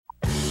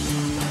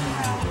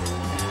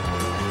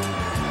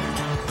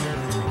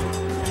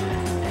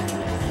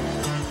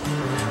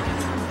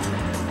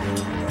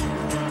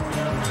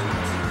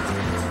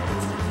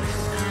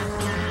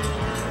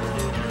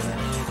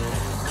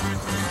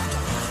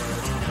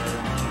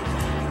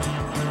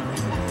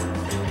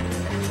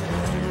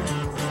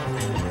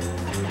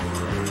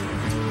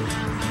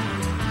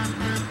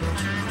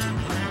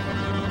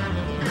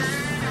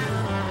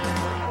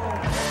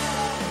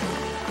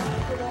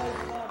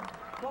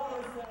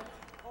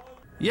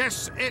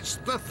Yes, it's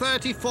the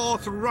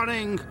 34th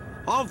running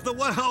of the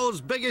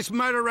world's biggest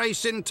motor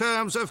race in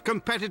terms of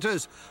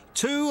competitors.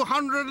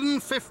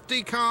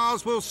 250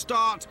 cars will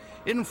start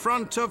in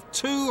front of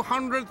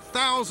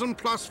 200,000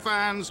 plus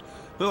fans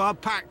who are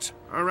packed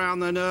around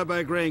the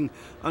Nürburgring.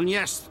 And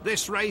yes,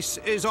 this race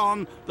is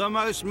on the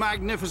most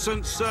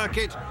magnificent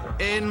circuit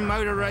in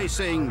motor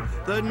racing,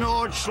 the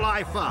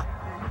Nordschleife,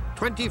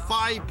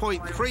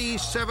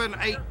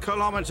 25.378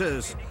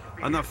 kilometers.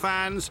 And the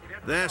fans,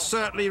 they're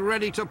certainly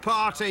ready to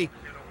party,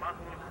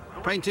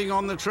 painting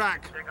on the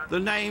track the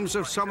names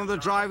of some of the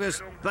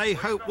drivers they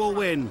hope will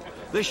win.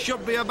 This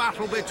should be a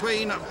battle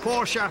between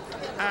Porsche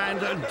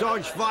and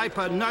Dodge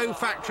Viper. No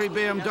factory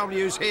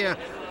BMWs here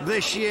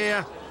this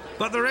year,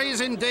 but there is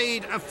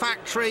indeed a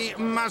factory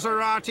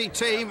Maserati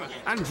team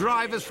and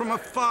drivers from a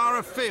far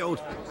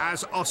afield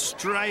as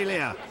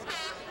Australia.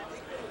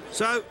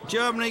 So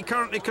Germany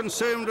currently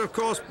consumed, of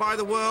course, by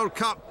the World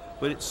Cup,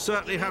 but it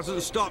certainly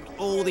hasn't stopped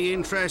all the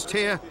interest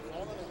here.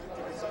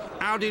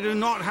 Audi do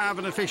not have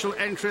an official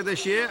entry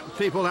this year.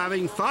 People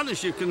having fun,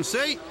 as you can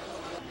see.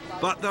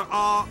 But there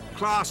are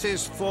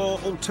classes for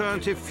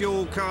alternative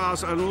fuel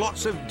cars and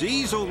lots of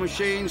diesel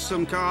machines,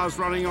 some cars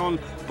running on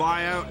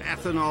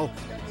bioethanol.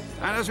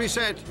 And as we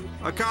said,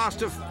 a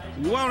cast of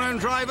well-known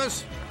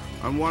drivers,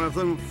 and one of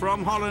them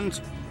from Holland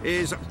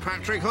is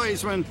Patrick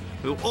Huisman,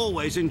 who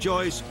always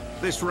enjoys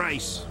this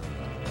race.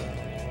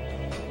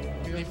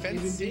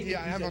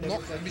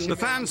 The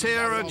fans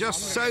here are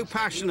just so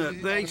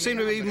passionate. They seem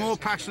to be more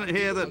passionate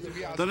here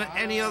than at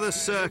any other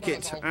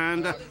circuit.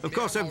 And, of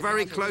course, they're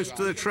very close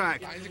to the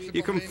track.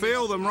 You can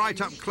feel them right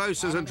up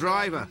close as a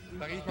driver.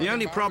 The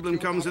only problem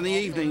comes in the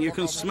evening. You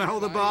can smell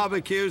the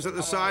barbecues at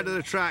the side of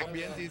the track,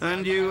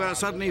 and you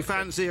suddenly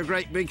fancy a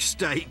great big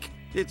steak.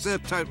 It's a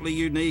totally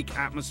unique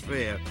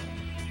atmosphere.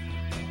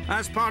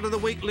 As part of the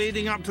week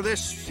leading up to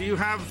this, you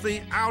have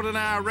the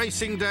Hours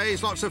racing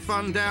days, lots of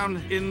fun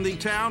down in the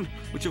town,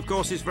 which of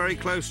course is very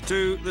close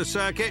to the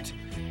circuit.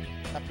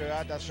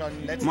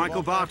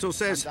 Michael Bartel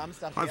says,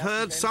 I've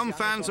heard some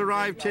fans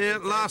arrived here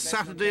last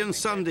Saturday and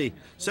Sunday,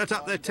 set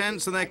up their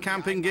tents and their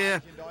camping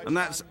gear, and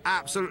that's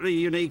absolutely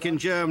unique in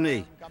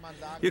Germany.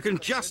 You can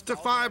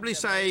justifiably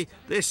say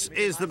this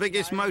is the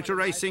biggest motor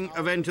racing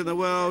event in the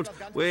world,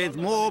 with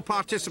more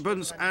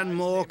participants and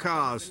more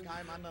cars.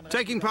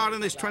 Taking part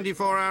in this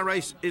 24-hour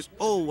race is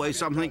always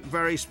something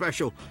very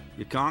special.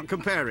 You can't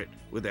compare it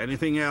with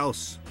anything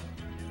else.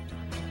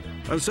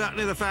 And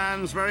certainly the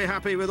fans very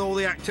happy with all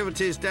the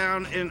activities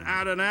down in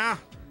Adenauer.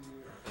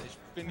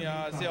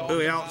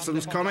 Uwe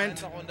Altson's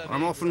comment,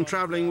 I'm often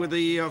travelling with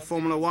the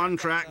Formula One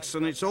tracks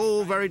and it's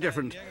all very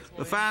different.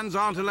 The fans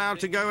aren't allowed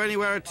to go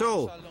anywhere at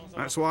all.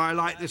 That's why I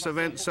like this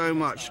event so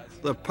much.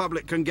 The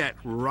public can get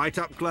right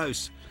up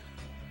close.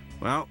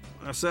 Well,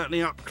 they're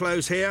certainly up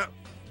close here.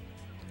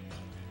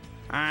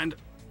 And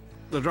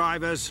the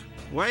drivers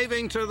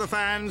waving to the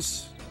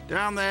fans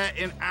down there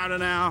in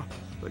Adenauer.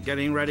 They're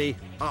getting ready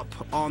up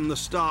on the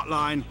start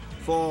line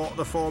for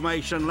the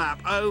formation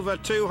lap. Over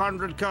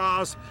 200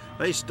 cars.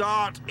 They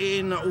start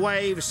in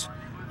waves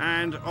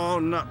and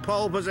on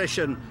pole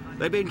position.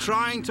 They've been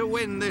trying to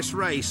win this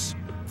race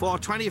for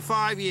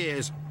 25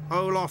 years.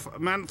 Olaf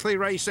Manthey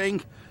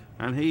Racing,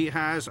 and he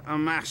has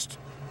amassed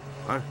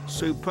a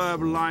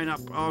superb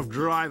lineup of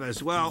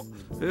drivers. Well,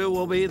 who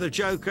will be the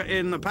joker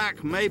in the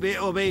pack? Maybe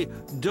it will be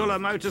Duller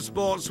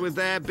Motorsports with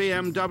their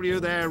BMW,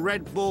 their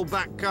Red Bull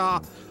back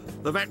car,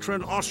 the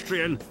veteran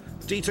Austrian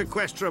Dieter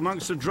Questra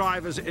amongst the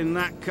drivers in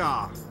that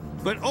car.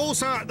 But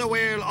also at the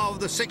wheel of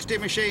the 60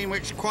 machine,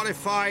 which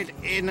qualified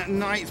in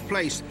 9th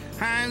place,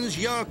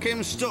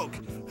 Hans-Joachim Stuck,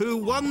 who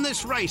won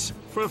this race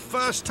for the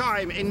first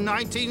time in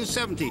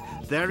 1970.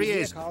 There he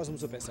is,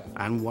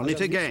 and won it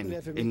again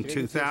in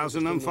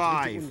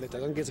 2005.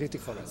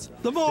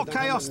 The more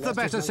chaos, the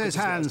better, says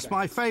Hans.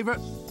 My favourite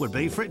would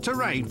be for it to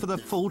rain for the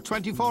full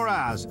 24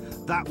 hours.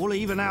 That will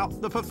even out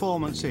the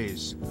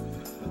performances.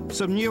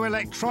 Some new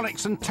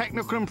electronics and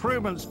technical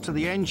improvements to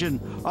the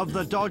engine of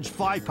the Dodge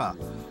Viper.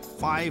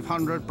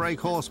 500 brake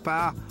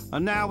horsepower,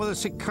 and now with a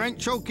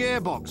sequential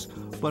gearbox.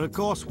 But of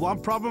course, one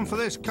problem for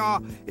this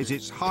car is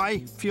its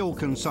high fuel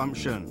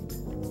consumption.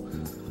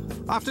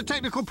 After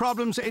technical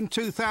problems in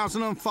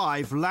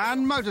 2005,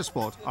 Land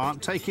Motorsport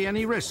aren't taking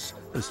any risks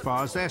as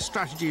far as their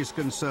strategy is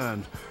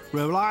concerned.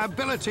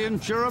 Reliability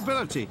and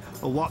durability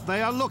are what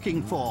they are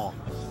looking for.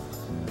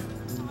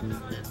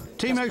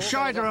 Timo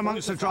Scheider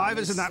amongst the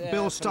drivers in that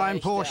Bilstein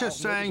Porsche,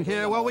 saying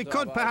here, well, we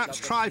could perhaps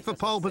try for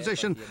pole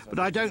position, but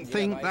I don't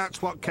think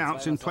that's what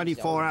counts in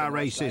 24-hour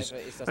races.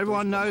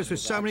 Everyone knows with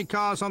so many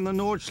cars on the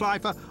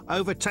Nordschleife,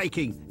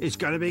 overtaking is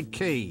going to be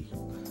key.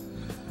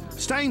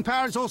 Staying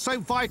power is also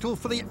vital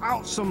for the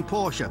Altston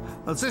Porsche,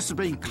 as this has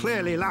been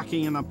clearly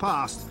lacking in the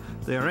past.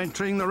 They are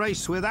entering the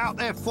race without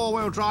their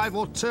four-wheel drive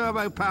or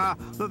turbo power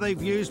that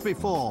they've used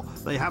before.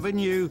 They have a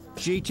new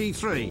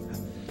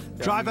GT3.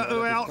 Driver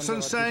Uwe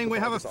Altzen saying we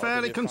have a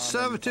fairly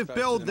conservative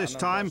build this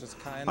time.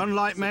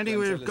 Unlike many,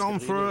 we've gone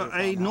for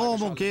a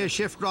normal gear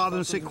shift rather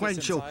than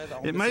sequential.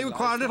 It may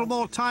require a little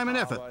more time and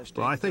effort,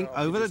 but I think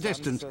over the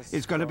distance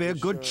it's going to be a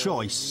good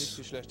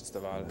choice.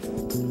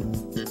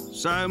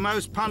 So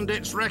most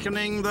pundits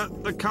reckoning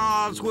that the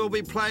cards will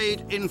be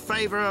played in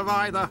favour of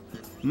either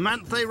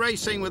Manthe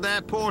Racing with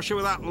their Porsche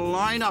with that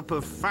lineup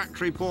of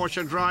factory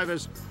Porsche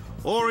drivers,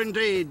 or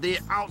indeed the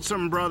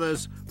Altzen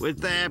brothers with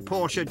their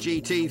Porsche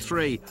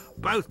GT3.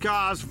 Both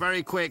cars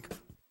very quick.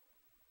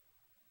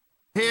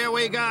 Here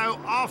we go,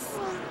 off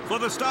for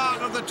the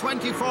start of the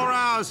 24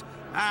 hours.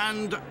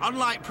 And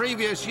unlike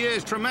previous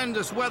years,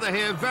 tremendous weather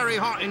here, very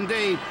hot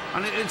indeed.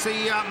 And it's the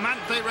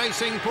Manthe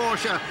Racing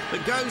Porsche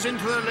that goes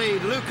into the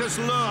lead. Lucas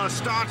Luhr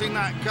starting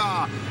that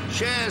car,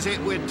 shares it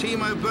with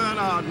Timo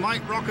Bernhard,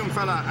 Mike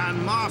Rockenfeller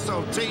and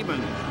Marcel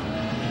Thiemann.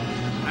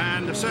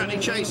 And certainly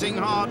chasing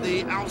hard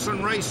the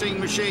Altzen Racing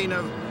machine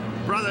of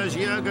brothers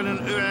Jürgen and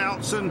Uwe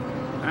Altzen.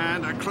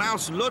 And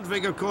Klaus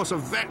Ludwig, of course, a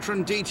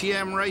veteran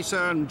DTM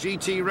racer and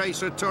GT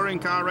racer, touring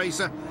car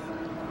racer.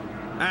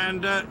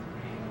 And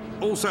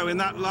also in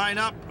that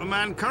lineup, a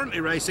man currently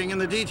racing in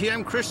the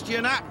DTM,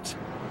 Christian Abt.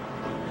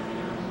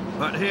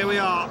 But here we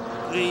are,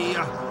 the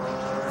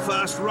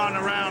first run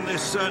around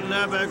this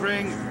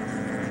Nürburgring,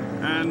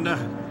 and a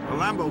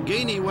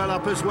Lamborghini well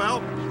up as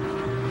well.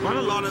 Quite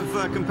a lot of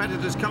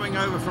competitors coming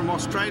over from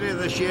Australia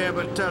this year,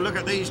 but look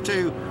at these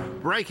two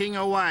breaking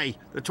away,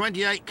 the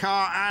 28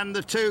 car and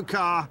the 2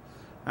 car.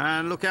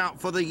 And look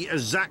out for the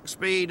Zach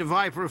Speed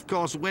Viper, of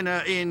course,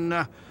 winner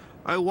in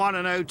 01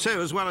 and 02,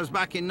 as well as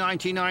back in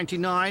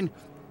 1999.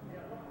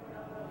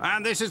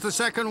 And this is the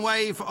second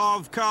wave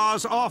of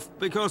cars off,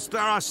 because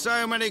there are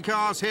so many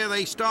cars here.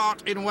 They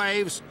start in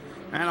waves,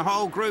 and a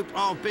whole group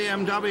of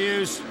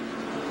BMWs.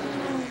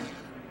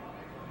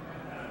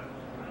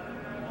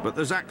 But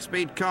the Zach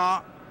Speed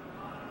car,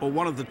 or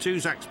one of the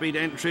 2 Zach Speed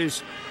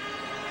entries,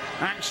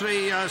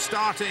 actually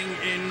starting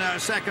in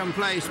second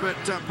place, but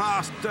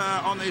passed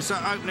on this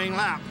opening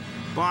lap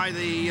by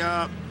the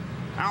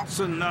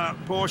Altzen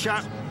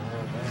Porsche.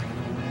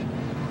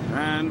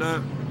 And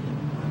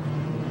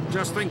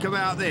just think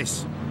about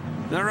this.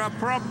 There are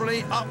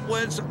probably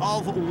upwards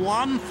of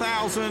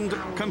 1,000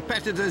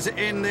 competitors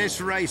in this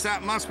race.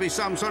 That must be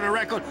some sort of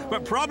record.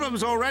 But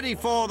problems already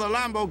for the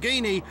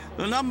Lamborghini,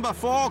 the number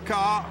 4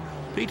 car.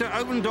 Peter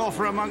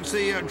Obendorfer amongst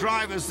the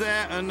drivers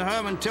there, and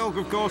Hermann Tilke,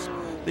 of course,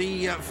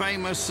 the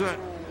famous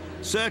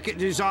circuit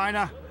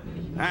designer.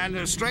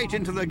 And straight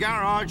into the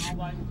garage.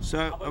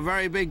 So a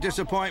very big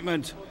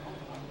disappointment.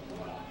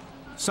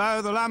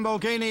 So the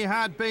Lamborghini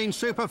had been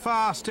super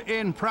fast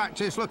in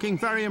practice, looking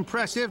very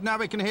impressive. Now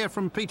we can hear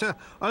from Peter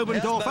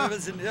Obendorfer.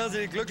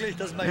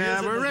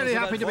 Yeah, we're really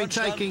happy to be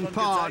taking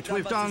part.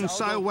 We've done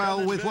so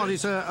well with what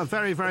is a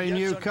very, very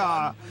new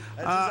car.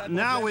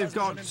 Now we've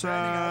got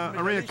a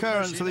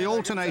reoccurrence of the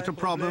alternator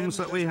problems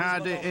that we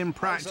had in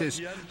practice,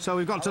 so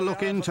we've got to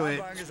look into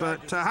it.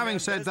 But having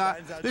said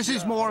that, this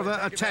is more of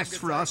a test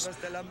for us.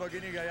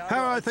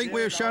 However, I think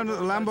we have shown that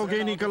the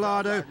Lamborghini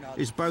Gallardo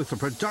is both a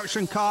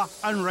production car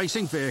and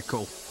racing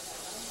vehicle.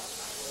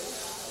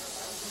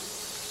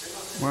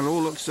 Well,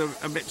 all looks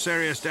a bit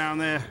serious down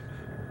there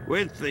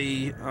with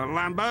the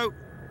Lambo.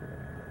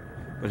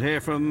 But here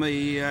from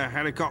the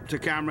helicopter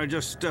camera,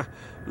 just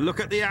look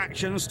at the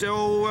action.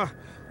 Still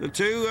the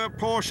 2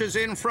 Porsches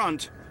in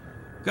front.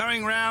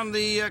 Going round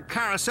the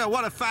carousel.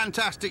 What a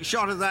fantastic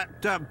shot of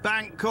that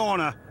bank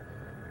corner.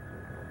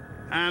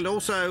 And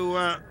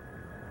also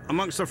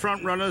amongst the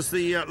front runners,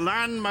 the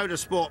Land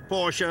Motorsport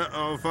Porsche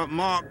of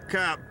Mark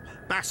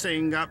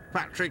Bassing,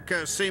 Patrick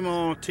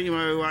Simon,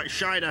 Timo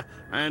Scheider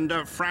and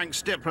Frank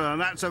Stippler, and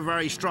that's a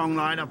very strong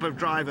lineup of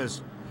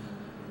drivers.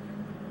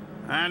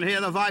 And here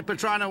the Viper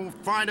trying to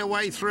find a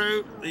way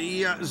through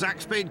the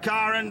Zach Speed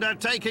car and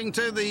taking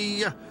to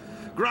the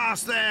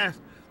grass there.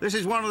 This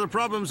is one of the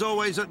problems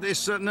always at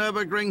this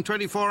Nürburgring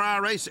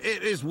 24-hour race.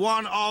 It is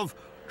one of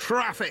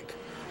traffic.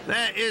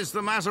 There is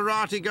the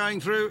Maserati going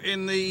through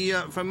in the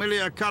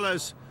familiar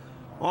colours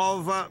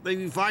of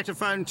the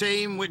Vitaphone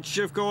team, which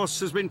of course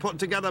has been put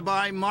together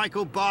by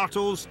Michael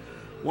Bartels,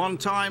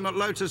 one-time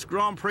Lotus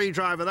Grand Prix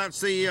driver. That's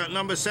the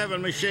number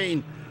 7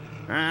 machine,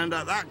 and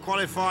that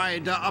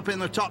qualified up in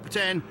the top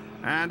 10,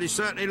 and is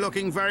certainly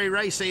looking very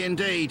racy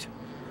indeed.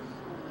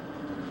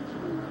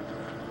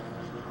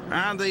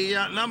 And the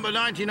number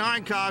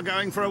 99 car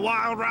going for a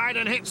wild ride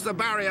and hits the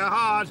barrier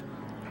hard,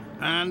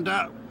 and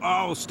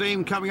oh,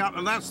 steam coming up,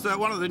 and that's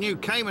one of the new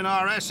Cayman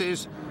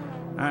RS's,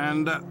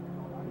 and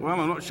well,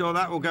 I'm not sure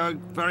that will go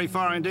very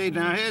far indeed.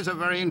 Now, here's a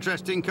very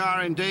interesting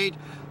car indeed.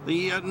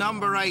 The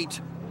number 8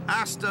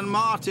 Aston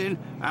Martin,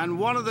 and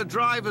one of the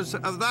drivers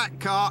of that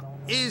car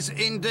is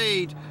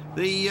indeed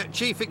the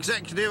Chief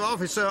Executive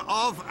Officer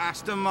of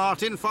Aston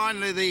Martin.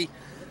 Finally, the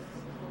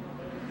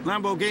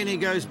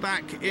Lamborghini goes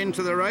back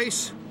into the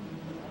race.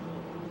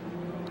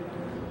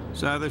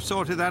 So they've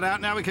sorted that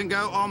out. Now we can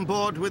go on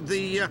board with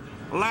the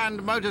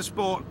Land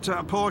Motorsport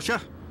Porsche.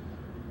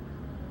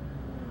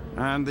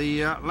 And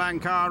the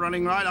Land car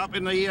running right up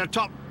in the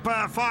top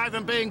 5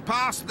 and being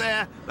passed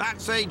there.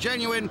 That's a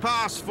genuine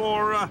pass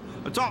for a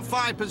top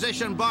 5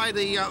 position by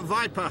the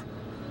Viper,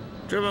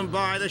 driven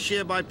by this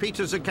year by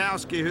Peter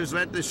Zakowski, who's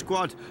led this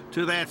squad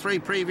to their 3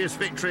 previous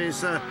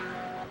victories.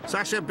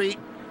 Sasha beat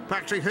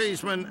Patrick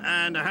Huisman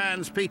and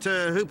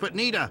Hans-Peter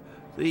Hupert-Nieder,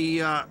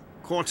 the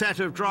quartet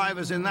of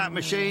drivers in that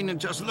machine, and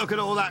just look at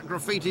all that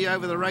graffiti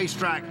over the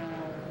racetrack.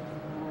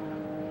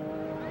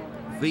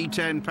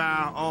 V10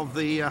 power of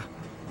the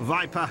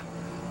Viper.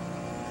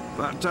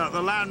 But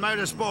the Land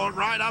Motorsport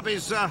right up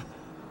his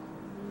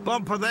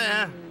bumper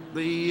there.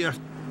 The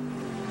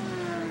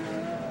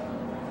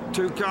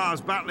 2 cars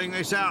battling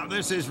this out.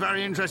 This is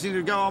very interesting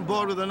to go on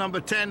board with the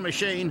number 10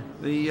 machine,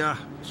 the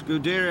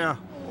Scuderia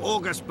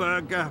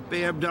Augsburg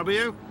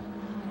BMW.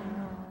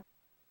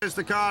 There's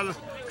the car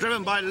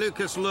driven by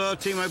Lucas Luhr,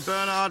 Timo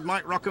Bernhard,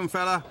 Mike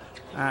Rockenfeller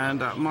and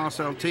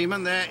Marcel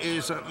Thiemann. There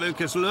is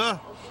Lucas Luhr.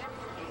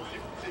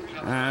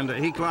 And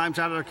he climbs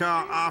out of the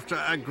car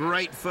after a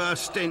great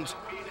first stint.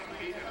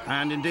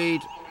 And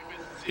indeed,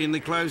 in the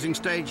closing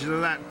stages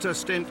of that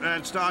stint,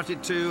 had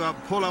started to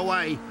pull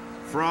away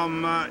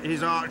from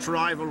his arch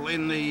rival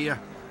in the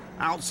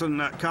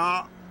Altson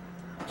car.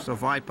 So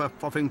Viper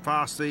popping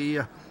past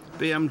the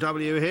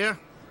BMW here.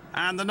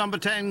 And the number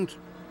 10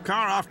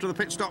 car, after the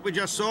pit stop we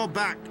just saw,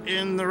 back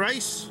in the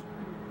race.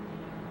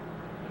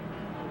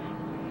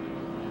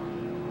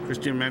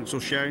 Christian Menzel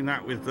sharing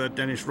that with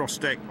Dennis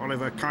Rostek,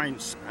 Oliver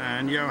Kainz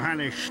and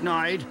Johannes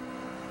Schneid.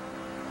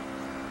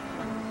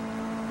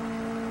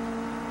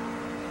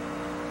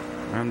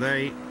 And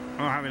they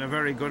are having a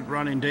very good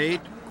run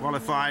indeed.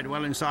 Qualified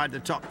well inside the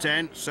top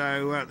 10.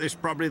 So this is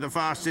probably the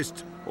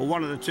fastest, or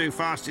one of the 2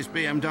 fastest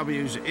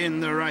BMWs in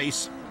the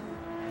race.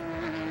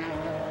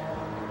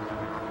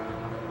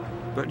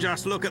 But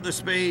just look at the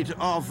speed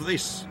of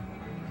this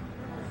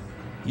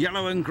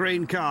yellow and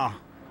green car.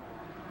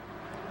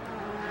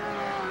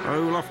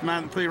 Olaf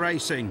Manthe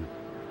Racing.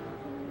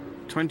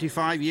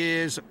 25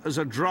 years as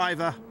a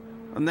driver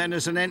and then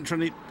as an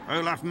entrant.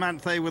 Olaf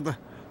Manthe with the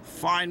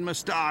fine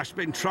moustache,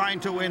 been trying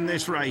to win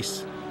this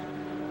race.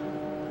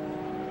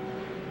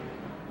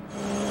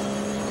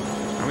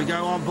 And we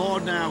go on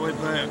board now with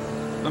the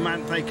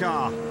Manthe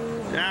car.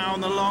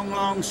 Down the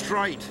long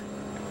straight,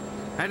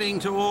 heading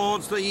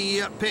towards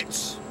the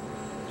pits.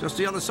 Just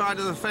the other side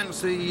of the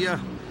fence, the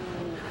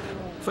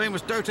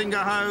famous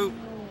Dotingerho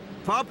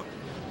pub.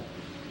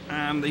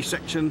 And the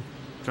section,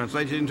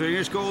 translated into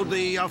English, called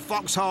the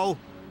Foxhole.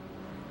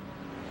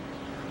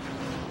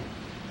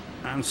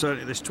 And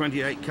certainly this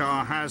 28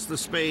 car has the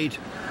speed.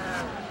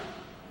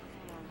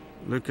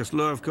 Lucas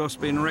Luhr, of course,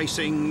 been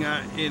racing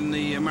in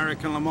the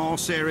American Le Mans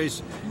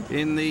series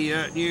in the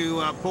new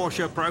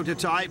Porsche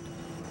prototype,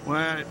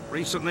 where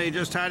recently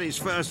just had his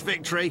first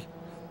victory.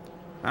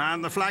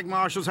 And the flag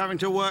marshals having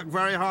to work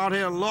very hard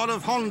here. A lot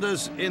of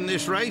Hondas in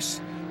this race,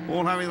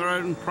 all having their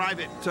own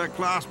private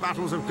class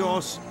battles, of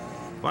course.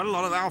 Quite a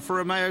lot of Alfa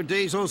Romeo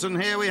diesels, and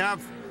here we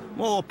have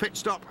more pit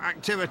stop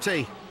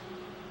activity.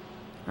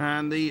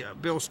 And the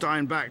Bill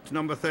Steinbach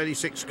number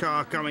 36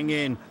 car coming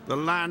in. The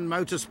Land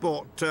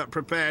Motorsport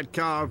prepared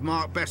car of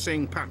Mark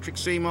Bessing, Patrick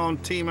Simon,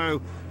 Timo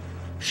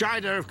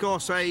Scheider, of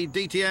course, a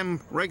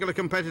DTM regular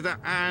competitor,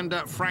 and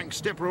Frank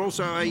Stipper,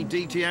 also a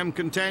DTM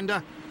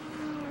contender.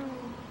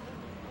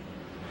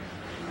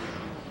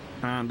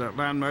 And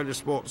Land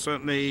Motorsport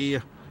certainly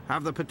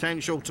have the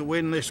potential to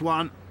win this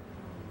one.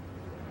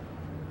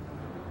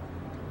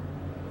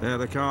 There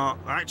the car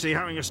actually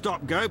having a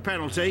stop-go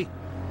penalty.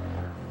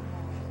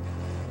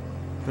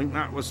 I think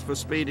that was for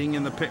speeding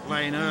in the pit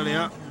lane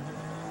earlier.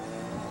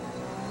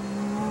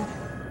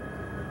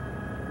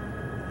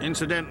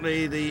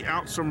 Incidentally, the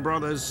Altson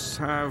brothers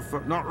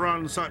have not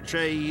run such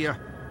a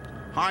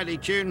highly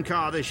tuned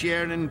car this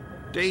year, and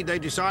indeed they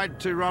decided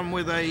to run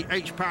with a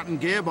H-pattern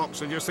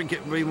gearbox. I just think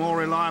it would be more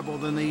reliable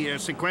than the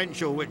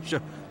sequential, which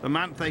the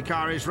Manthe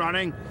car is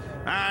running.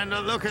 And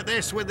look at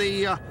this with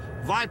the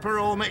Viper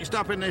all mixed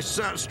up in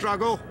this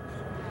struggle.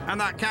 And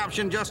that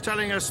caption just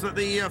telling us that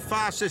the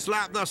fastest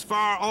lap thus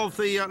far of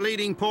the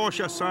leading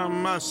Porsche,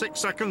 some 6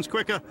 seconds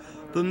quicker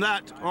than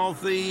that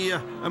of the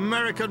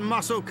American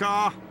muscle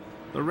car,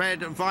 the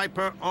red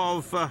Viper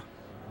of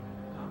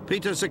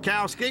Peter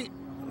Zakowski.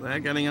 They're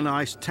getting a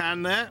nice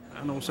tan there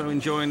and also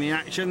enjoying the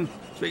action.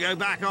 So we go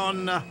back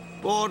on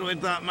board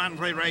with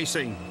Manthe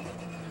Racing.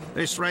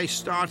 This race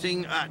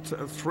starting at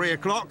 3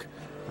 o'clock,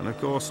 and of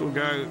course we'll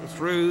go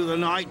through the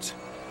night,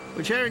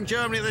 which here in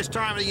Germany at this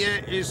time of the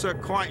year is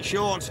quite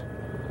short.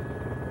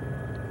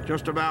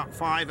 Just about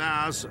 5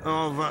 hours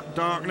of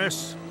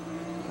darkness.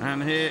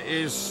 And here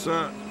is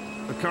the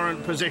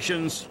current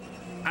positions.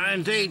 And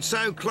indeed,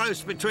 so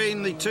close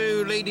between the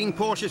 2 leading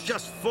Porsches,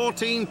 just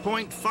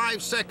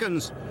 14.5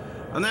 seconds.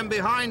 And then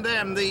behind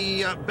them,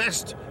 the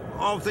best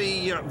of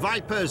the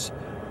Vipers,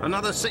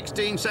 another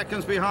 16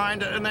 seconds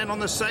behind. And then on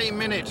the same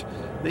minute,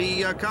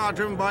 the car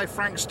driven by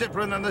Frank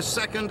Stipper, and then the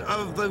second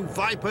of the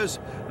Vipers,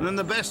 and then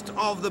the best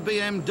of the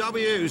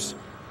BMWs.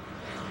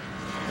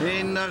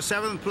 In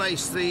 7th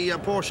place, the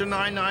Porsche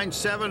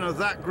 997 of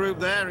that group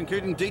there,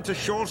 including Dieter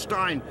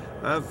Schorstein,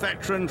 a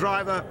veteran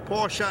driver,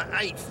 Porsche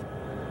 8th.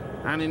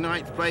 And in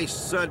 9th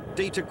place,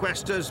 Dieter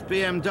Questa's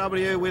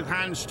BMW with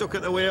Hans Stuck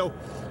at the wheel.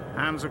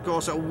 Hans, of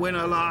course, a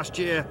winner last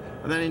year.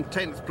 And then in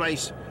 10th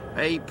place,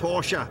 a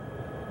Porsche.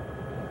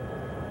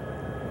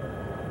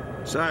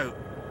 So,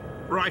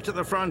 right at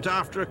the front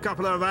after a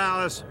couple of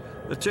hours,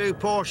 the two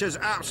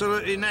Porsches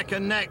absolutely neck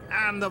and neck,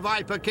 and the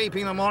Viper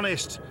keeping them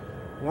honest.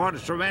 What a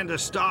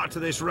tremendous start to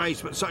this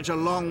race, but such a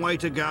long way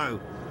to go.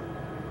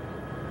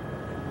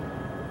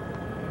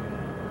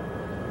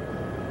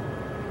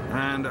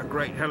 And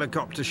great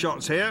helicopter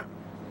shots here.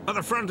 At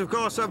the front, of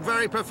course, a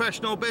very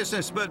professional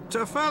business, but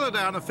further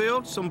down the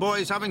field, some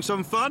boys having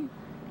some fun.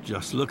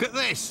 Just look at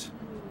this.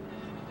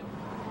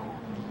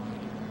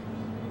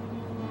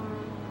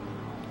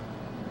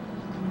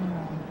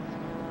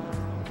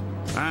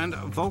 And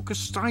Volker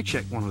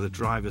Stajcek, one of the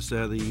drivers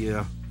there,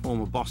 the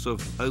former boss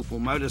of Opel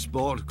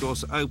Motorsport. Of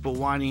course, Opel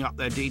winding up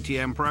their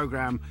DTM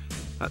program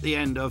at the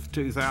end of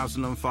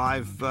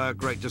 2005.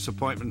 Great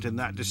disappointment in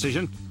that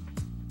decision.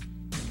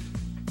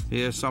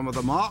 Here's some of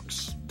the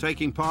marks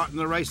taking part in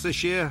the race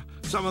this year,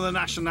 some of the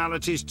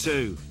nationalities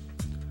too.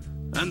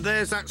 And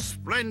there's that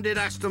splendid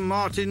Aston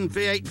Martin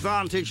V8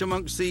 Vantage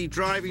amongst the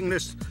driving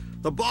list.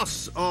 The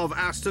boss of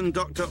Aston,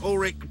 Dr.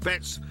 Ulrich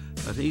Betz,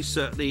 and he's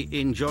certainly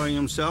enjoying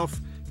himself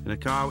in a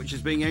car which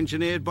is being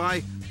engineered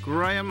by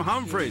Graham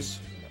Humphreys.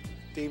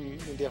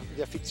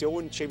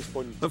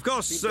 Of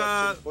course,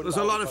 there's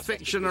a lot of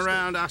fiction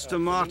around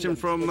Aston Martin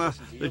from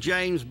the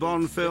James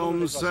Bond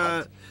films.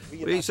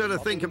 We sort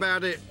of think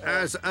about it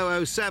as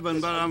 007,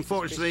 but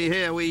unfortunately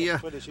here we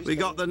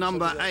got the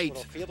number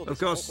 8. Of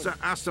course,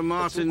 Aston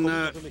Martin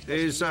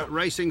is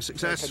racing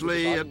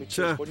successfully at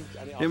the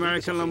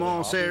American Le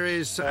Mans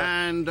Series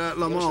and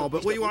Le Mans,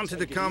 but we wanted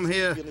to come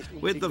here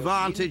with the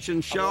Vantage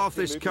and show off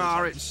this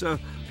car. It's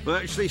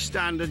virtually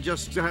standard,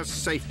 just has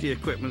safety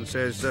equipment,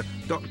 says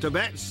Dr.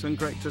 Betz, and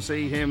great to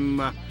see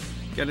him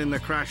getting the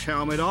crash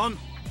helmet on.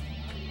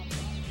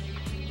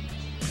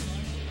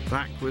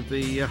 Back with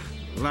the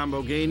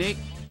Lamborghini.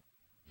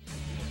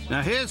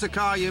 Now here's a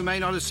car you may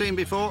not have seen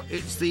before.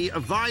 It's the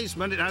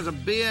Weissman. It has a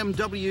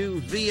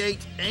BMW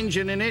V8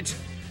 engine in it,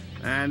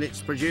 and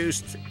it's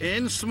produced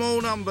in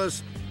small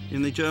numbers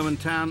in the German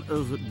town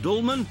of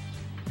Dülmen.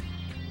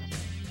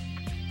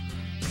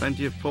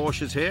 Plenty of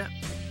Porsches here.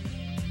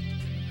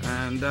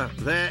 And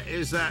there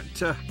is that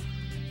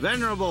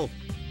venerable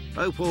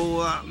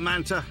Opel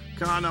Manta,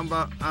 car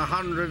number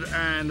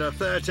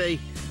 130.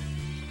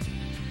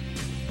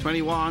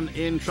 21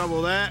 in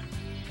trouble there.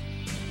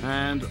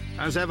 And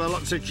as ever,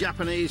 lots of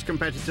Japanese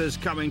competitors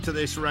coming to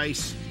this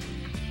race.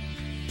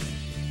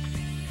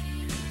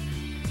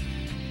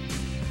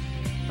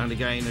 And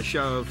again, a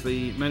show of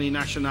the many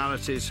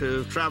nationalities who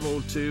have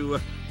travelled to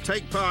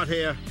take part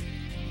here.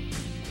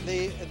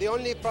 The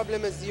only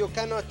problem is you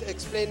cannot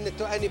explain it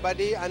to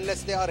anybody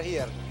unless they are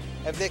here.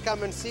 If they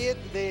come and see it,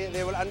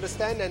 they will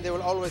understand, and they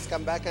will always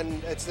come back,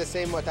 and it's the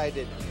same what I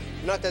did.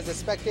 Not as a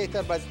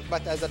spectator,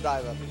 but as a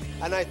driver.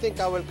 And I think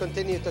I will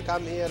continue to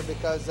come here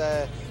because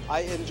I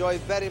enjoy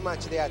very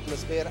much the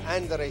atmosphere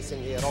and the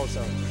racing here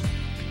also.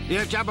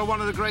 Yeah, Jabba, one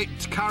of the great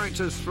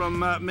characters from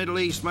Middle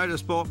East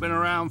motorsport, been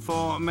around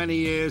for many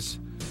years,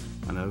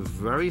 and a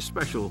very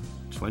special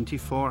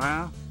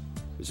 24-hour.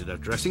 Is it a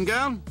dressing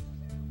gown?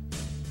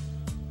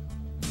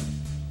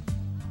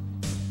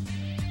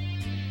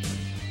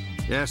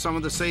 Yeah, some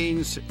of the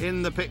scenes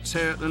in the pits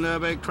here at the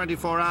Nürburgring,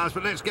 24 hours.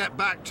 But let's get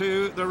back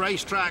to the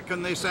racetrack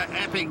and this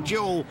epic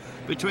duel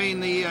between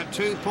the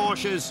two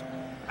Porsches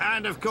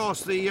and, of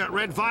course, the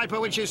Red Viper,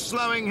 which is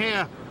slowing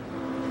here.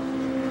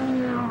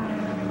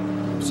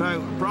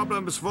 So,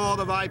 problems for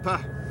the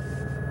Viper.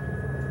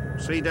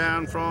 See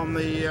down from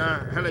the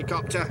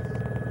helicopter.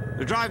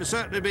 The driver's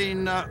certainly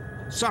been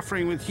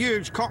suffering with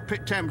huge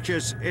cockpit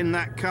temperatures in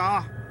that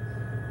car,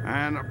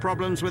 and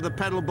problems with the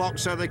pedal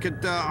box, so they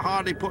could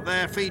hardly put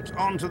their feet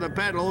onto the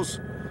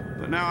pedals.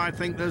 But now I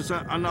think there's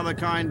another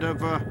kind of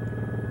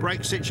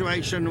brake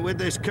situation with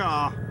this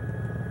car.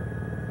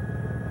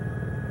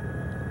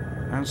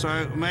 And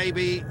so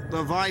maybe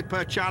the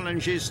Viper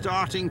challenge is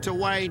starting to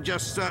wane,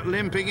 just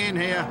limping in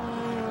here.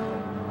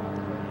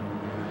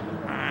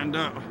 And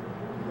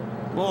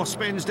more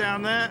spins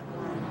down there.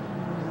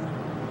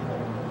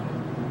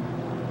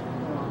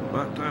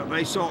 But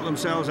they sort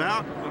themselves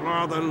out, a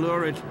rather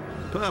lurid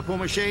purple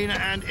machine,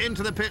 and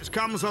into the pits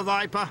comes the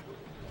Viper.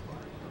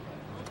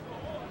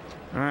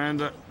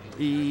 And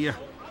the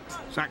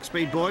Sack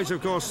Speed boys,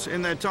 of course,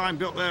 in their time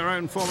built their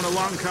own Formula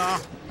One car.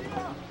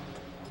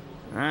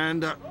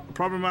 And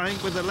problem, I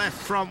think, with the left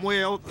front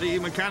wheel. The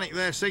mechanic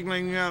there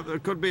signalling there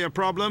could be a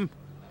problem.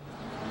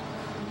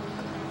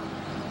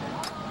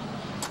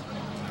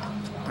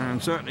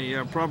 And certainly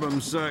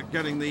problems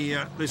getting the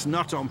this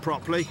nut on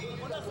properly.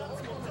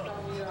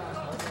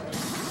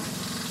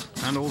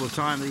 And all the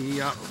time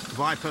the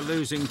Viper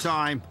losing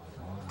time.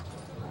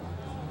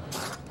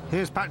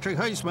 Here's Patrick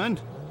Huisman,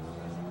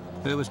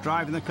 who was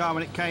driving the car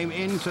when it came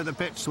into the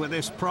pits with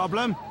this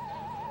problem.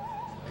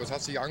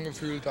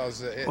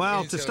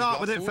 Well, to start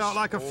with, it felt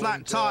like a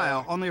flat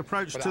tyre. On the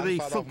approach to the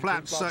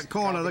Flugplatz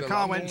corner, the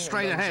car went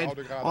straight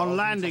ahead. On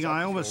landing,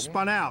 I almost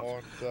spun out.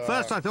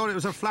 First, I thought it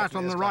was a flat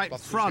on the right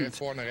front,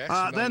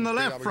 then the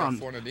left front.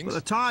 But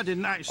the tyre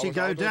didn't actually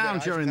go down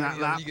during that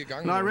lap,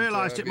 and I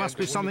realised it must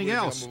be something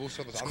else.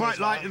 It's quite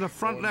likely the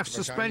front left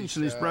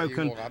suspension is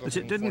broken, but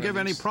it didn't give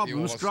any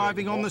problems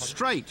driving on the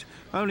straight,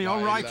 only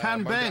on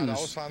right-hand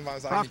bends.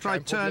 After I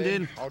turned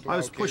in, I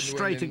was pushed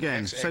straight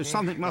again, so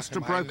something must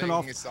have broken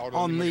off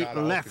on the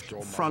left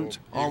front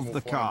of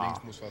the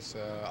car.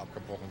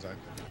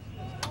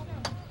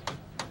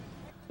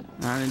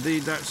 And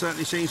indeed, that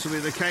certainly seems to be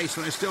the case,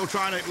 and they're still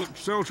trying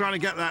to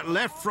get that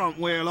left front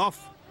wheel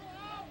off.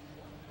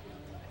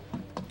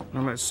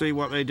 Well, let's see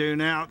what they do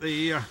now.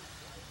 The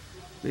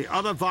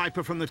other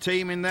Viper from the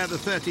team in there, the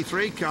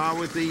 33 car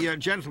with the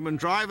gentleman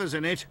drivers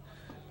in it,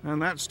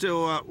 and that's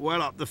still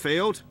well up the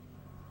field.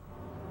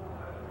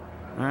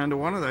 And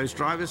one of those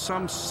drivers,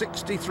 some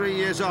 63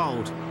 years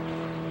old.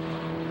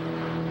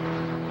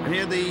 And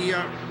here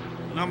the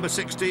number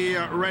 60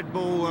 Red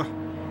Bull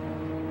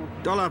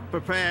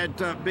dollar-prepared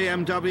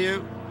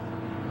BMW.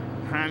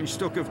 Hans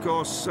Stuck, of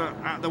course,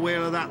 at the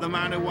wheel of that, the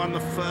man who won the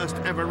first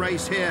ever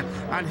race here,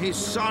 and his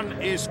son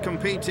is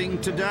competing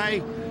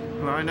today.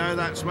 And I know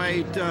that's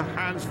made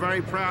Hans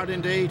very proud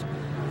indeed.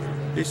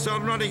 His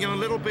son running in a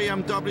little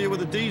BMW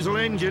with a diesel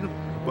engine,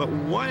 but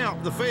way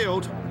up the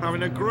field,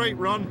 having a great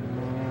run.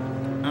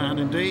 And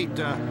indeed,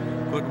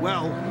 could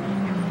well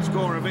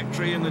score a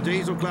victory in the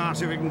diesel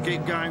class if it can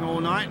keep going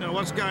all night. Now,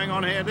 what's going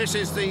on here? This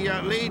is the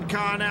lead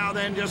car now,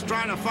 then, just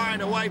trying to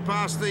find a way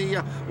past the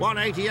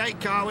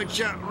 188 car,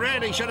 which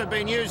really should have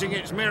been using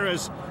its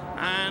mirrors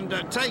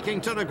and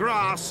taking to the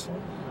grass.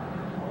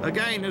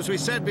 Again, as we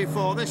said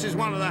before, this is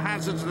one of the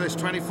hazards of this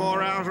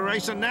 24-hour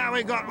race, and now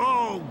we've got,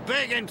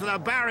 big into the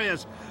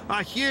barriers.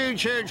 A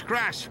huge, huge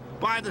crash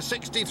by the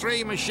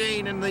 63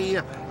 machine in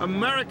the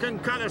American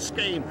colour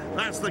scheme.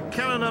 That's the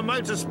Kellner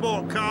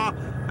Motorsport car,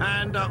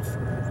 and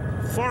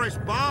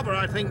Forrest Barber,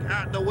 I think,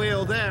 at the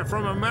wheel there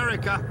from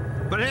America.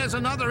 But here's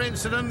another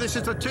incident. This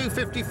is the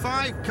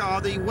 255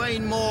 car, the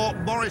Wayne Moore,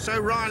 Morris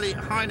O'Reilly,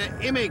 Heine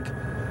Immig,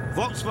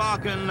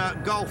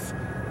 Volkswagen Golf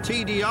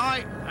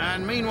TDI,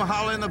 and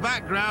meanwhile in the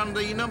background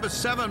the number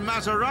 7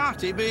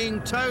 Maserati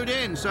being towed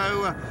in.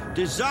 So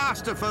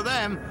disaster for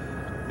them.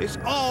 It's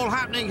all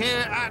happening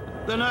here at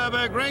the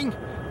Nürburgring.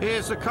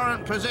 Here's the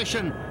current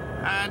position,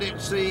 and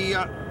it's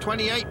the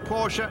 28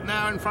 Porsche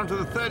now in front of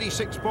the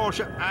 36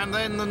 Porsche, and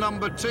then the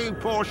number 2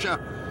 Porsche.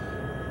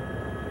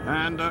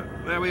 And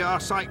there we are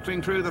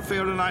cycling through the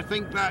field, and I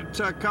think that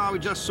car we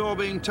just saw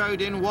being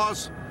towed in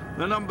was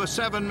the number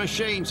 7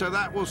 machine, so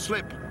that will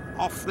slip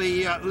off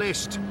the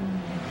list.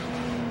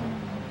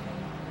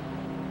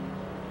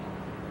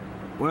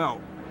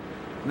 Well,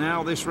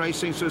 now this race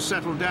seems to have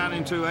settled down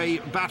into a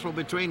battle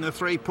between the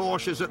 3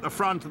 Porsches at the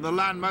front and the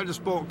Land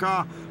Motorsport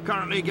car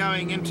currently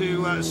going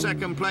into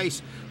second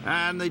place,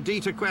 and the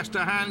Dieter Quester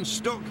Hans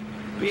Stuck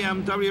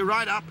BMW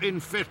right up in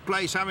 5th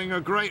place, having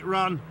a great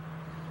run.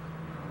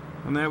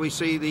 And there we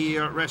see the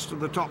rest of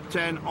the top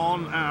 10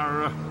 on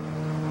our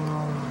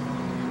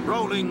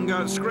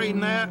rolling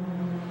screen there.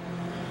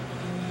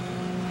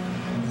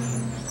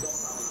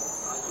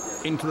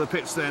 Into the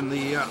pits then,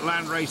 the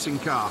Land Racing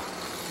car.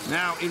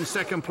 Now in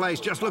second place.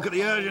 Just look at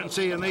the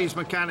urgency in these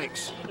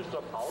mechanics.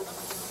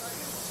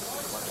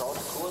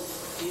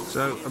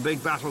 So a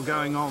big battle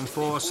going on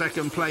for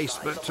second place,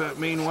 but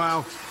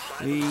meanwhile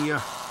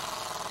the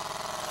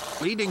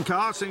leading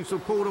car seems to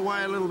have pulled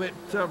away a little bit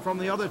from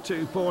the other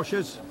 2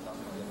 Porsches.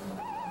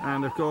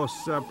 And of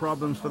course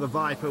problems for the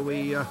Viper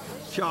we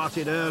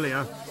charted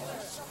earlier.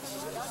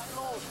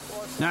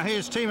 Now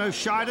here's Timo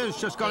Scheider, who's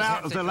just got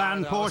out of the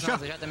Land Porsche.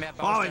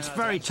 Oh, it's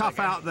very tough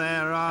out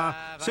there.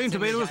 Seemed to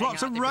be there was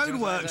lots of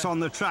roadworks on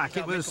the track.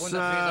 It was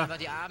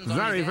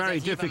very, very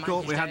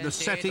difficult. We had the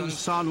setting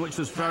sun, which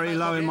was very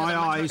low in my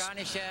eyes,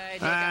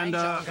 and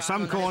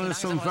some corners,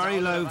 some very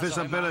low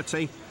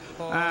visibility,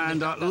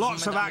 and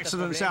lots of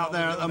accidents out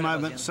there at the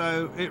moment,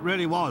 so it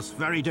really was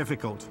very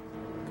difficult.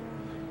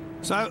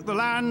 So the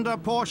Land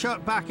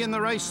Porsche back in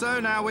the race though,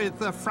 now with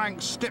Frank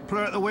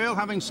Stippler at the wheel,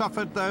 having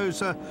suffered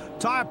those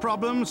tyre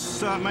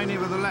problems, mainly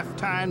with the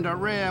left-hand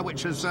rear,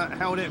 which has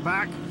held it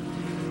back.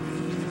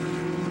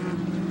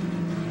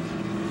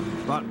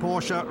 But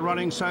Porsche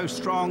running so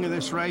strong in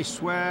this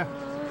race, where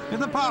in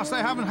the past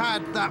they haven't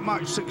had that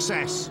much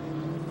success.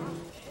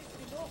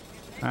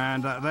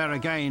 And there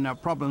again,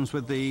 problems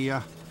with the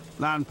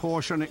Land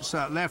Porsche and its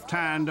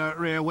left-hand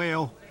rear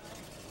wheel.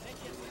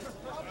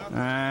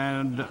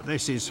 And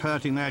this is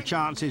hurting their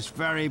chances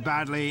very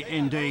badly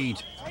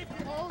indeed.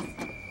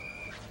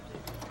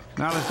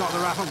 Now they've got the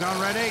rattle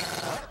gun ready.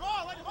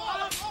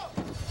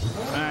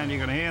 And you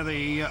can hear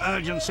the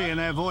urgency in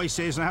their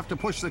voices, and have to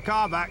push the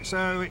car back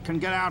so it can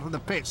get out of the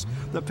pits.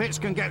 The pits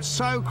can get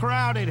so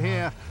crowded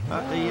here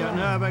at the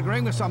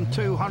Nürburgring, with some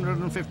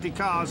 250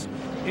 cars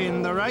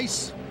in the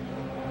race.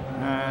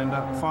 And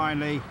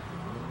finally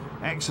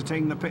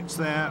exiting the pits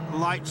there.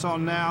 Lights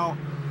on now.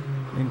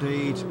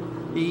 Indeed.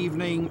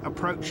 evening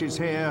approaches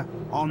here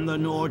on the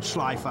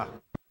Nordschleife.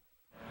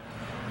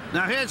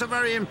 Now here's a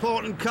very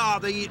important car,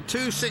 the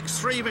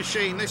 263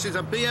 machine. This is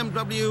a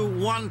BMW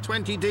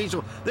 120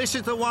 diesel. This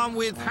is the one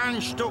with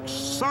Hans Stuck's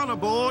son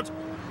aboard,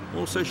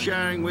 also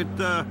sharing with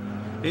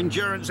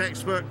endurance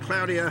expert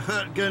Claudia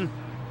Hertgen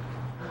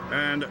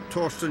and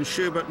Torsten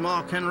Schubert,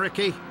 Mark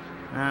Henrici.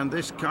 And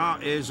this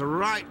car is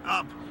right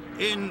up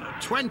in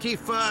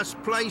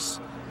 21st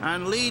place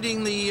and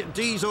leading the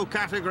diesel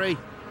category.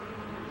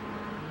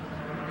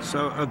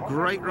 So a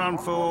great run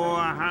for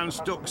Hans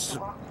Stuck's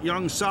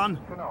young son.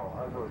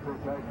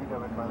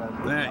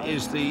 There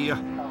is the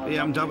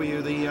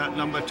BMW, the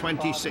number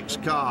 26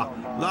 car.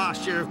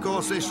 Last year, of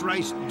course, this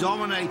race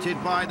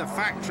dominated by the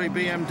factory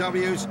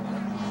BMWs.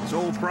 It's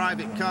all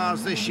private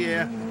cars this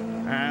year.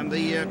 And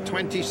the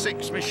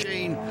 26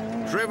 machine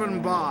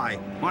driven by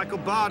Michael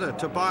Bader,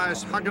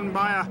 Tobias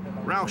Hagenmeier,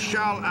 Ralf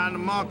Schall and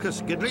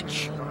Markus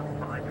Gedrich.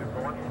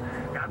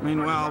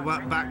 Meanwhile,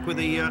 back with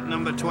the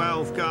number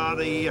 12 car,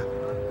 the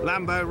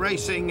Lambo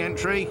Racing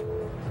entry.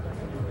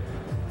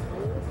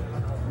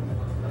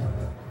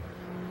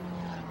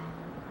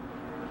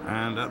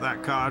 And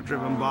that car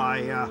driven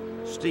by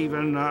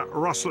Stephen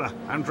Rossler,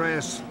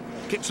 Andreas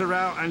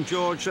Kitzerau and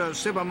George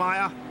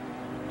Siebermeier.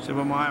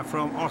 Siebermeier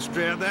from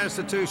Austria. There's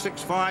the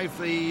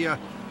 265, the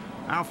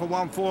Alpha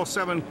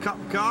 147 Cup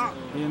car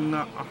in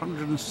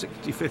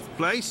 165th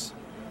place.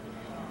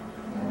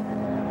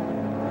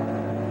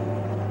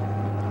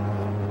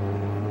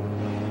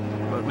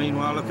 But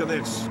meanwhile, look at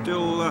this,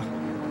 still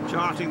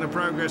charting the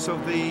progress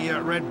of the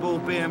Red Bull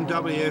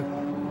BMW.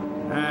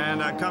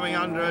 And coming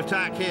under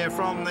attack here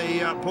from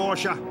the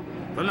Porsche,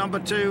 the number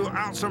 2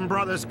 Alstom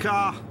Brothers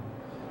car.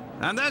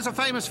 And there's a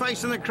famous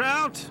face in the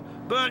crowd,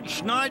 Bernd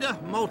Schneider,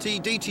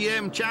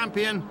 multi-DTM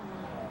champion.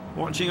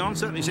 Watching on,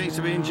 certainly seems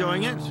to be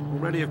enjoying it.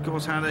 Already, of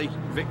course, had a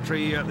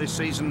victory this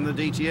season in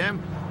the DTM,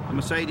 a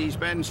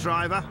Mercedes-Benz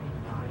driver.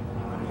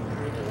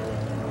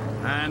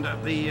 And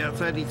the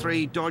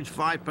 33 Dodge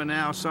Viper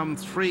now some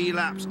 3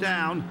 laps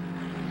down.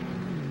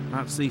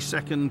 That's the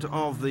second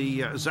of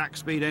the Zack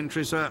Speed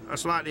entries, a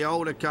slightly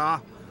older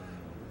car.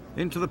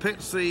 Into the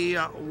pits, the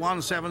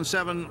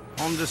 177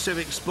 Honda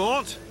Civic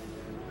Sport.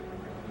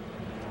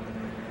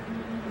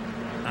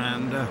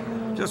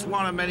 And just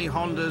one of many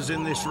Hondas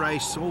in this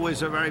race.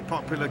 Always a very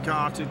popular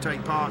car to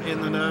take part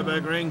in the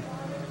Nürburgring.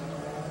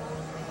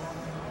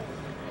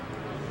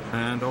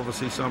 And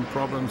obviously some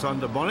problems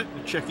under bonnet,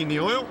 checking the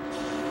oil.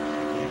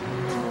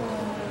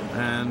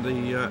 And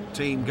the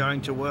team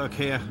going to work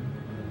here.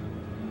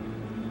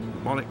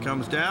 Bonnet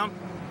comes down.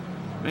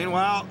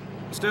 Meanwhile,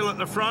 still at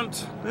the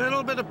front, a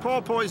little bit of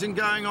porpoising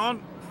going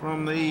on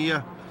from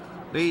the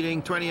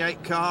leading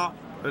 28 car.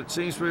 It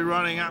seems to be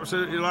running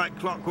absolutely like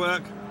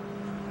clockwork.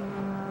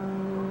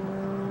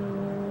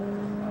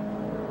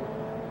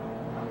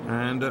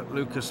 And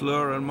Lucas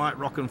Luhr and Mike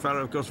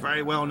Rockenfeller, of course,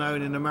 very well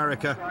known in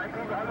America,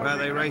 where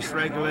they race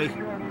regularly.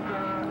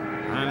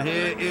 And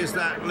here is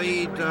that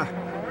lead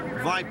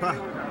Viper,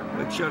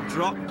 which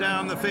dropped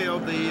down the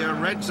field, the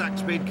red Zack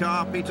Speed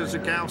car, Peter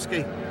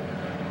Zakowski,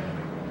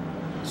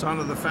 son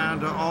of the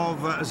founder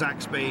of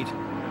Zack Speed,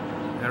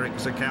 Eric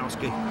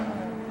Zakowski.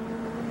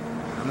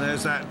 And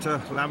there's that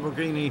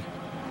Lamborghini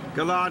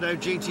Gallardo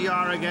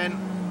GT-r again.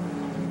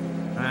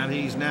 And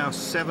he's now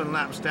 7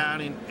 laps down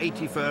in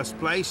 81st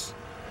place.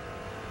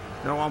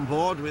 Go on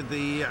board with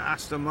the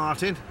Aston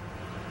Martin.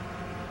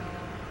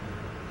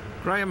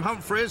 Graham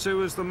Humphreys, who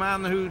was the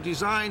man who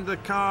designed the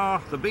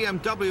car, the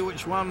BMW,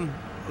 which won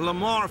Le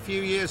Mans a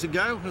few years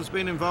ago, has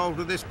been involved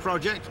with this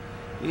project.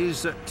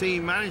 He's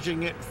team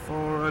managing it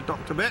for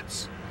Dr.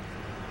 Betts.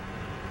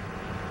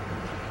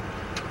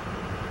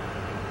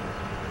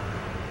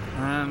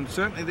 And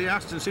certainly the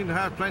Aston seem to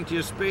have plenty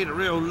of speed, a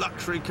real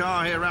luxury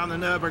car here around the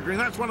Nürburgring.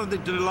 That's one of the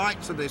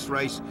delights of this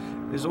race,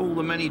 is all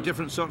the many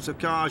different sorts of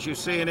cars you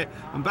see in it.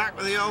 And back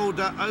with the old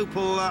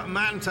Opel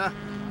Manta,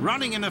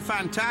 running in a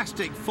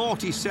fantastic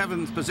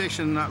 47th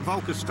position.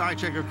 Volker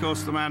Stajcek, of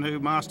course, the man who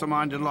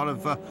masterminded a lot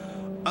of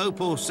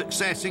Opel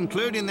success,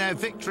 including their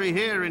victory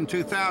here in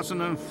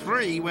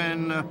 2003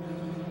 when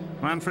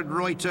Manfred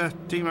Reuter,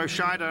 Timo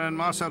Scheider and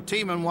Marcel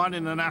Thiemann won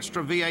in an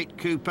Astra V8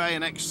 Coupe,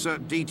 an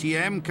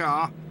ex-DTM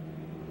car.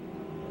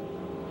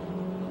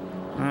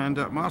 And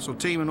Marcel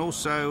Thiemann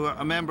also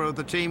a member of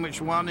the team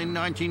which won in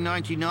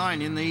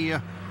 1999 in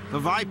the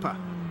Viper.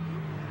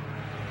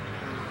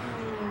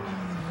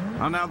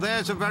 And now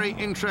there's a very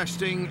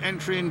interesting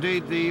entry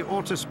indeed, the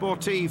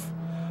Autosportive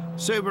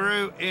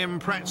Subaru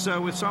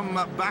Impreza, with some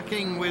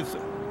backing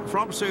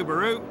from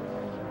Subaru,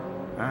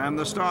 and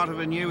the start of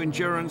a new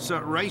endurance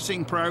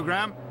racing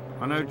program.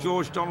 I know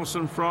George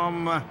Donaldson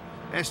from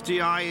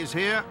STI is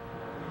here,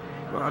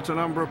 but a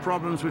number of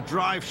problems with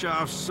drive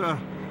shafts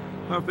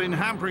have been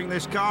hampering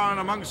this car, and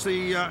amongst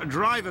the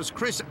drivers,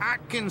 Chris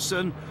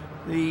Atkinson,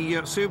 the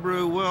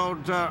Subaru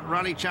World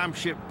Rally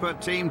Championship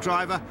team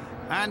driver,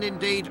 and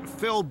indeed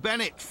Phil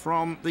Bennett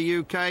from the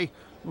UK,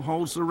 who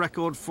holds the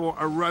record for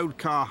a road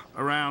car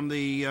around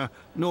the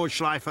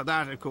Nordschleife.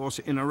 That, of course,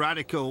 in a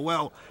Radical.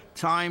 Well,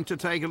 time to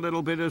take a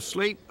little bit of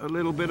sleep, a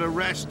little bit of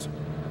rest.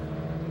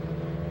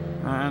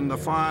 And the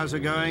fires are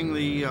going.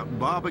 The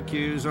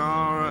barbecues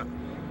are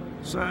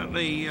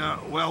certainly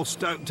well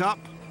stoked up.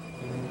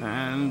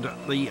 And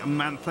the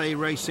Manthey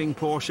Racing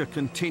Porsche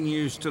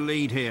continues to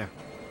lead here.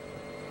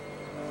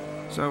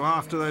 So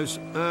after those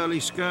early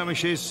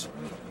skirmishes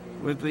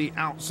with the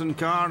Altson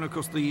car and of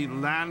course the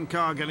Land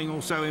car getting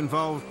also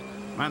involved,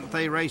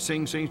 Manthey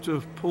Racing seems to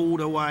have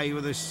pulled away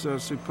with this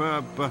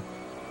superb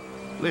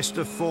list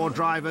of 4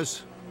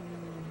 drivers.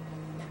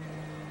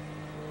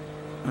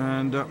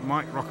 And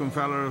Mike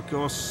Rockenfeller, of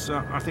course,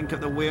 I think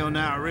at the wheel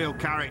now, a real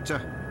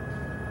character.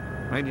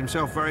 Made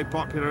himself very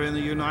popular in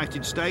the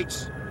United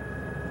States.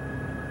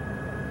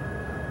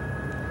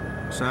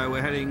 So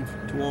we're heading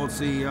towards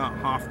the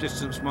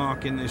half-distance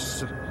mark in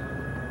this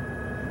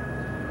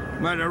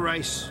motor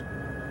race.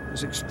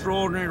 This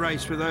extraordinary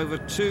race with over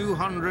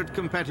 200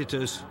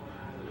 competitors.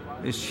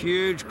 This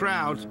huge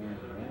crowd.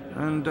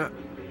 And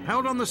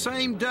held on the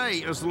same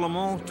day as the Le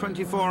Mans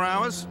 24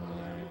 Hours.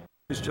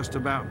 It's just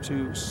about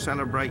to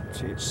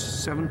celebrate its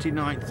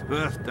 79th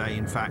birthday,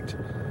 in fact.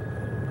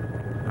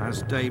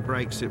 As day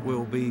breaks, it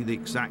will be the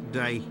exact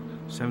day,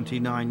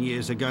 79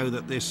 years ago,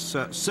 that this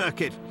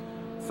circuit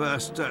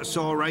first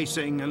saw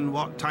racing, and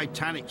what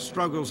titanic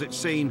struggles it's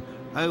seen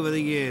over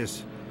the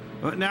years.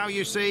 But now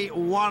you see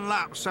 1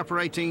 lap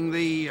separating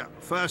the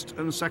first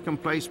and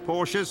second place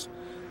Porsches,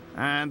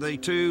 and the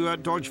 2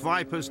 Dodge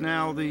Vipers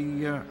now,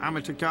 the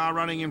amateur car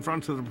running in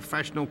front of the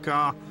professional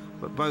car,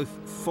 but both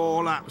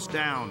 4 laps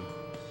down.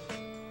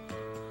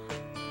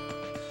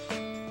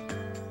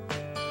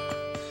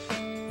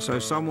 So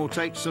some will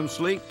take some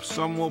sleep,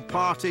 some will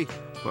party,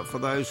 but for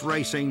those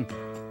racing,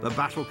 the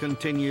battle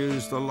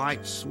continues. The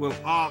lights will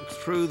arc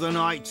through the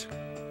night.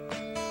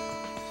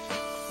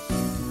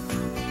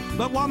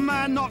 But one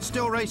man not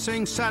still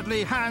racing,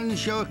 sadly,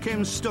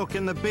 Hans-Joachim Stuck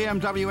in the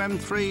BMW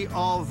M3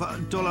 of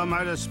Duller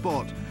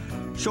Motorsport.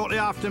 Shortly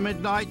after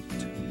midnight,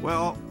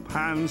 well,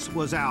 Hans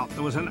was out.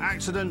 There was an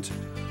accident,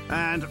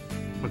 and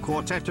the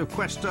quartet of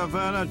Questa,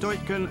 Werner,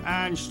 Deutgen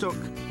and Stuck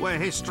were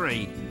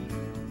history.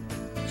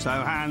 So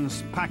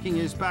Hans packing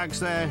his bags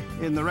there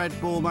in the Red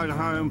Bull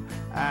motorhome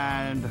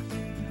and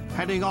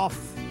heading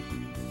off.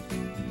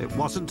 It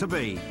wasn't to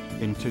be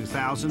in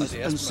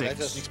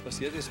 2006.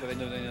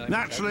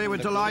 Naturally, we're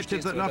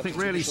delighted that nothing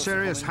really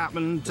serious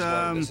happened.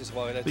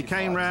 We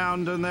came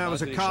round and there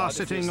was a car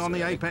sitting on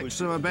the apex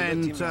of a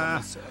bend,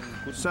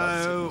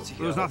 so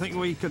there was nothing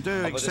we could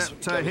do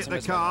except hit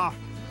the car.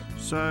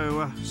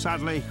 So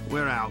sadly,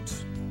 we're out.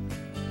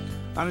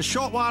 And a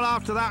short while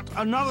after that,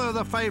 another of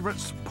the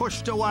favourites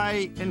pushed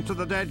away into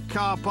the dead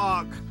car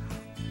park.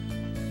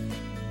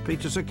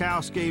 Peter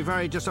Sikowski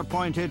very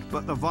disappointed,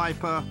 but the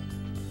Viper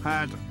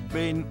had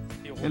been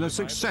in a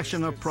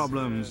succession of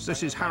problems.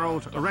 This is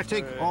Harold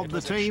Rettig of the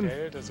team.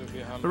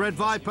 The Red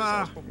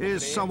Viper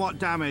is somewhat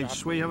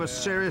damaged. We have a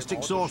serious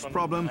exhaust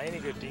problem.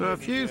 There are a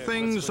few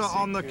things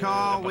on the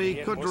car we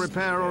could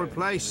repair or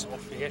replace,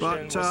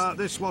 but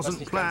this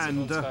wasn't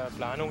planned.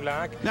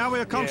 Now we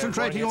are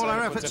concentrating all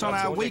our efforts on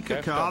our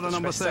weaker car, the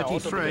number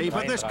 33,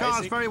 but this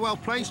car is very well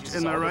placed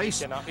in the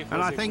race,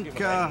 and I think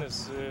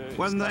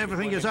when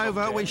everything is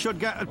over, we should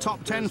get a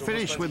top 10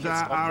 finish with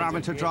our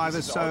amateur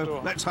drivers,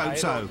 so let's hope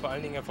so.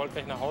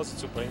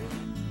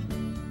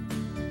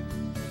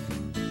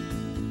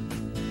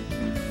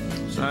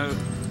 So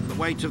the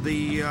weight of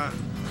the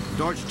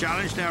Dodge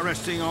Challenge now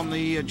resting on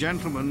the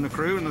gentleman, the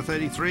crew in the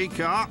 33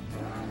 car,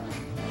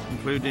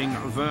 including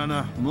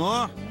Werner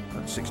Moore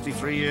at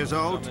 63 years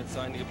old.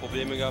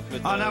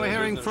 Now we're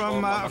hearing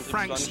from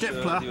Frank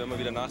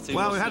Stippler.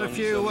 Well, we had a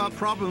few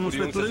problems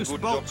with loose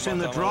bolts in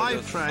the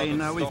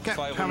drivetrain. We've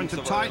kept having to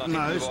tighten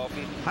those. I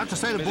have to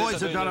say the boys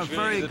have done a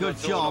very good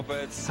job.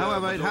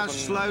 However, it has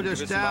slowed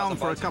us down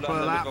for a couple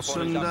of laps,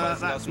 and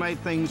that's made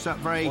things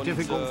very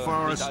difficult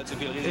for us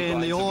in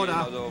the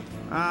order.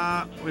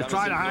 We've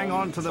tried to hang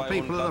on to the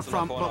people at the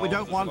front, but we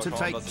don't want to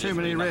take too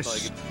many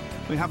risks.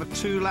 We have a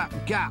 2-lap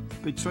gap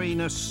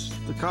between us,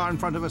 the car in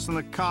front of us and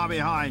the car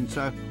behind,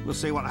 so we'll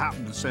see what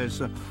happens,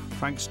 says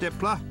Frank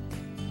Stippler.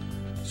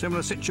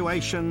 Similar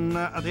situation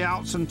at the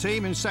Altson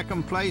team in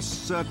second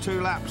place,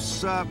 2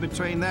 laps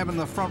between them and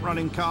the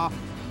front-running car,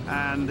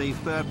 and the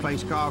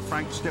third-place car,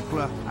 Frank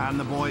Stippler, and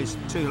the boys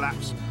 2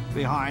 laps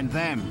behind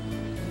them.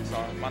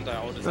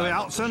 The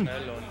Altson.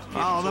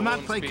 Oh, the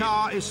Manthey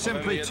car is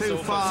simply too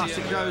fast.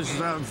 It goes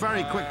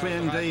very quickly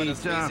indeed.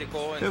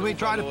 If we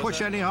try to push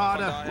any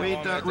harder,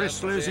 we'd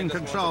risk losing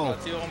control.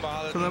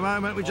 For the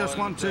moment, we just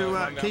want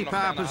to keep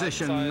our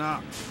position.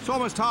 It's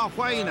almost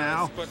halfway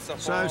now,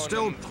 so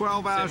still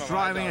 12 hours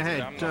driving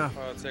ahead.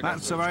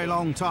 That's a very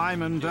long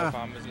time, and,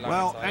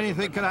 well,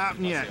 anything could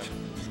happen yet.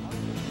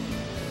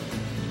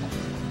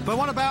 But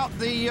what about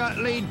the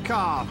lead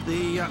car?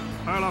 The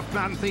Olaf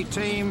Manthey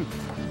team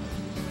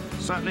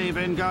certainly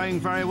been going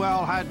very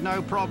well, had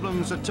no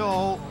problems at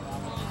all,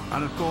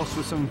 and of course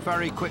with some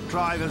very quick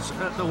drivers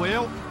at the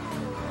wheel.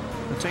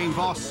 The team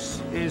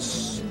boss,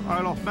 is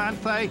Olof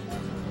Manthe.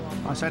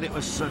 I said it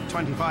was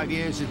 25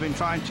 years he's been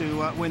trying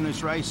to win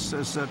this race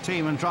as a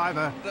team and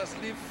driver.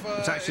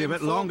 It's actually a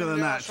bit longer than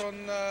that.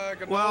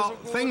 Well,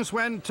 things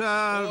went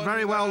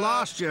very well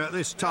last year at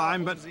this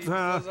time, but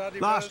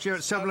last year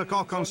at 7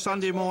 o'clock on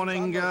Sunday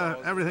morning,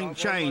 everything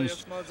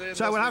changed.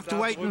 So we'll have to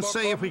wait and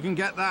see if we can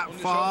get that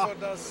far,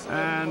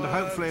 and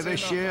hopefully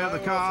this year the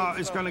car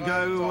is going to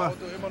go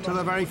to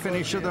the very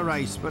finish of the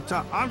race. But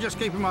I'm just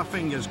keeping my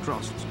fingers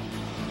crossed.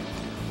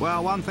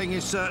 Well, one thing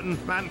is certain,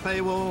 Manthe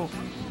will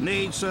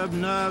need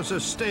some nerves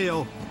of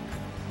steel.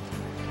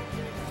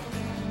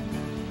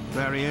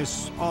 There he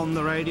is on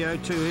the radio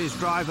to his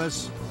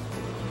drivers.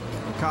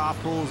 The car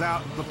pulls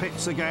out of the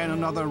pits again,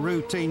 another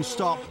routine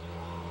stop,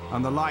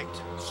 and the light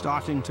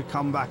starting to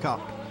come back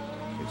up.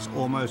 It's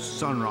almost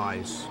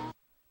sunrise.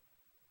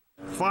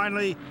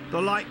 Finally,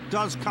 the light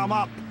does come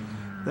up.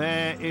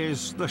 There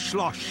is the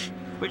Schloss,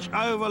 which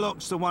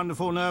overlooks the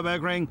wonderful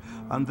Nürburgring,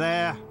 and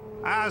there,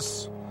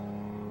 as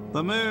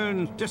the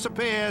moon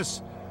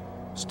disappears,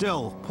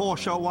 still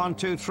Porsche 1,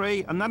 2,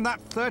 3, and then that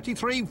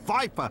 33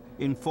 Viper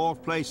in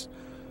 4th place,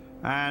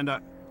 and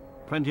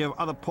plenty of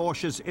other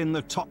Porsches in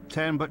the top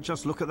 10, but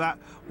just look at that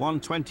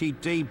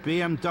 120D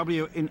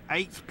BMW in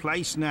 8th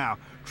place now.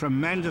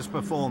 Tremendous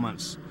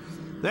performance.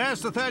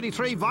 There's the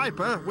 33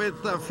 Viper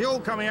with the fuel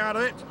coming out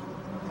of it.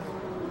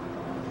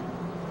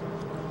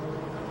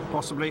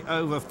 Possibly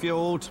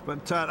over-fueled,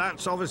 but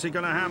that's obviously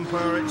going to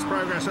hamper its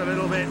progress a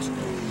little bit.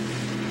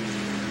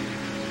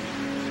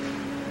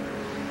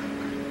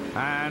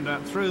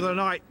 And through the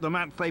night, the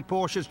Manthe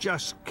Porsches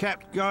just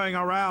kept going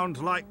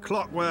around like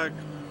clockwork.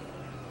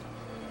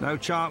 No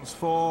chance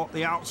for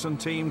the Alpsen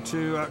team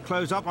to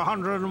close up.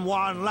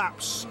 101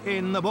 laps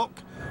in the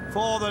book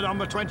for the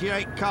number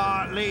 28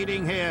 car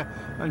leading here.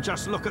 And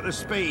just look at the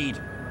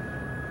speed.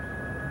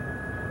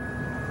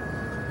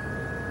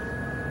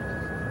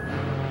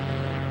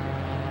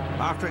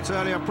 After its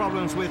earlier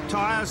problems with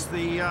tyres,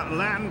 the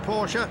Land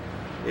Porsche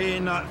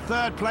in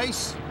 3rd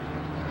place.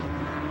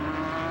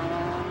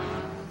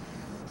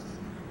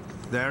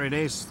 There it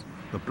is,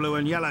 the blue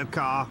and yellow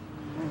car.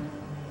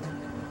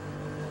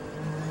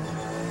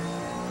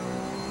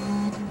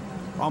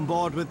 On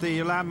board with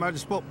the Land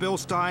Motorsport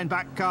Bilstein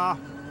back car.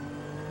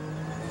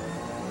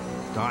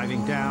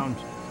 Diving down,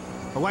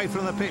 away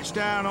from the pitch,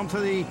 down onto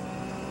the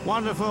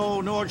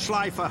wonderful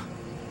Nordschleife.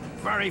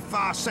 Very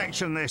fast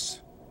section, this.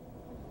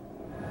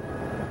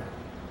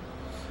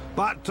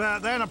 But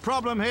then a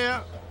problem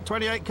here.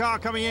 28 car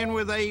coming in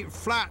with a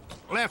flat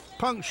left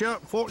puncture.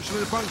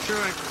 Fortunately, the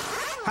puncture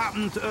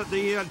happened at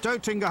the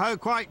Dotingerhoe,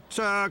 quite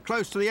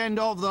close to the end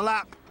of the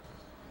lap.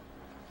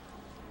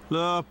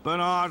 Le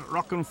Bernard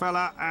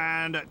Rockenfeller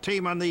and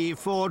Thiemann, the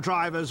 4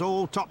 drivers,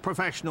 all top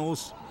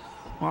professionals.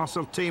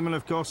 Marcel Thiemann,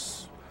 of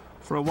course,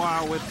 for a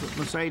while with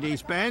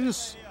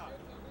Mercedes-Benz.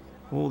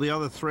 All the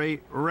other 3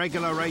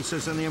 regular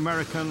racers in the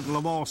American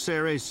Le Mans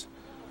series.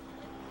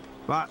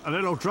 But a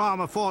little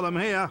drama for them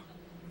here.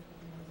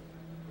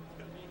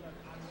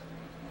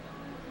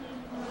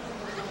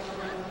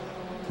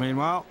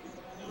 Meanwhile,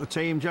 the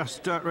team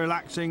just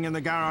relaxing in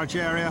the garage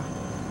area,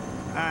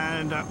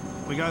 and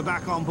we go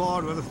back on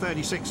board with a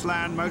 36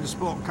 Land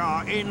Motorsport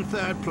car in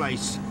 3rd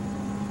place.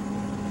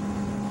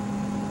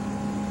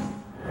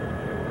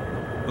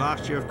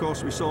 Last year, of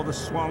course, we saw the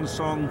swan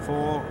song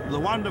for the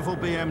wonderful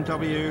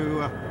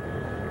BMW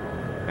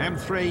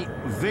M3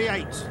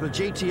 V8, the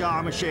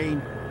GT-r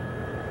machine.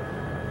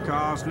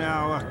 Car's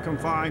now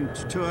confined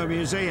to a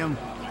museum.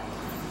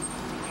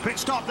 Pit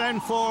stop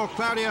then for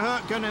Claudia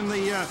Hürtgen in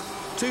the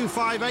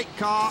 258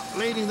 car,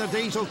 leading the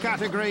diesel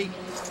category.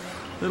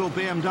 Little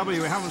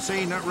BMW we haven't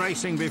seen at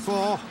racing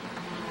before.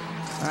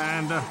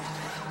 And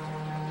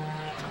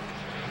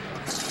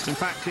in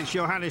fact, it's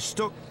Johannes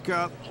Stuck,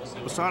 the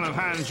son of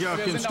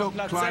Hans-Joachim Stuck,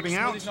 climbing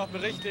out.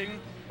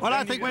 Well,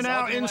 I think we're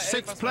now in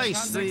 6th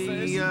place.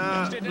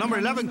 The number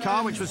 11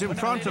 car, which was in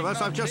front of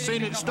us, I've just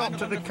seen it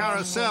stopped at the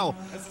carousel,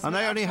 and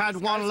they only had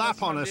 1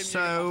 lap on us.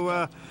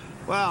 So,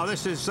 well,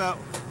 this is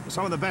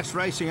some of the best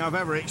racing I've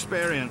ever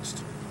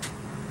experienced.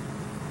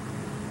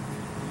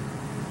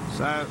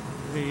 So,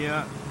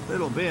 the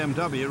little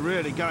BMW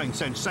really going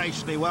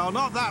sensationally well.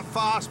 Not that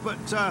fast,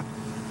 but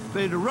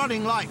been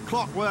running like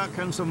clockwork,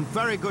 and some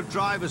very good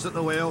drivers at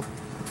the wheel.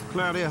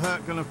 Claudia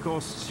Hürtgen, of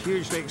course,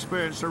 hugely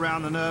experienced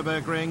around the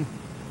Nürburgring.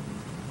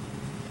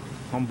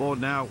 On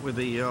board now with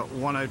the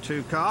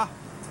 102 car.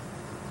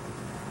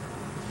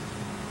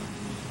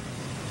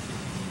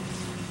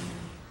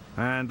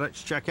 And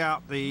let's check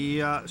out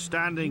the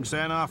standings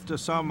then after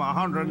some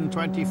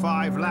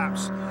 125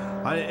 laps.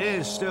 It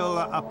is still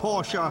a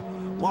Porsche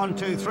 1,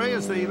 2, 3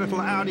 as the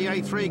little Audi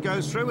A3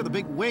 goes through with a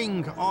big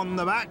wing on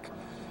the back.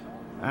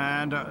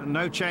 And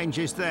no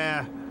changes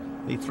there.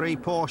 The 3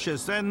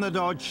 Porsches, then the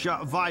Dodge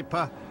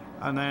Viper,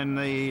 and then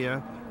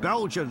the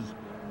Belgian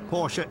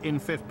Porsche in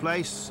 5th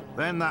place.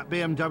 Then that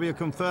BMW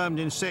confirmed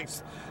in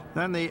 6th.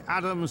 Then the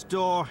Adams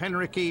Door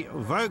Henrique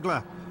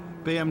Vogler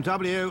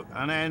BMW,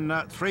 and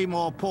then 3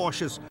 more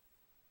Porsches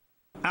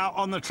out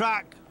on the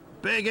track.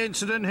 Big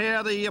incident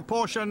here, the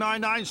Porsche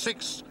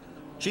 996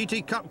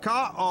 GT Cup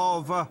car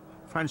of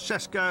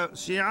Francesco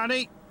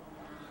Ciani.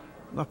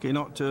 Lucky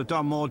not to have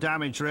done more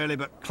damage, really,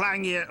 but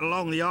clanging it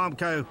along the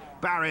Armco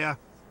barrier.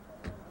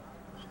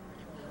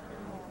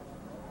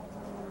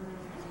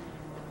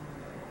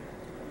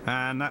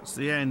 And that's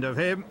the end of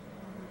him.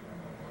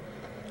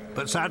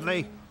 But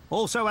sadly,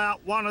 also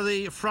out one of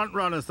the front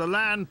runners, the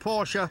Land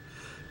Porsche,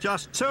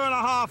 just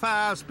 2.5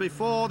 hours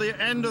before the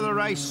end of the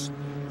race.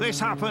 This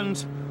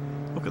happened.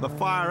 Look at the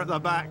fire at the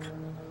back.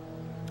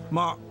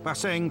 Mark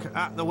Bassing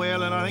at the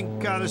wheel, and I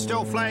think there's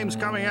still flames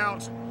coming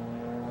out.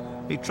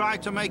 He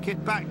tried to make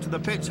it back to the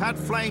pits, had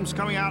flames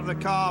coming out of the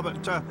car,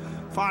 but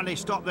finally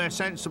stopped there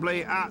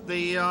sensibly at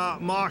the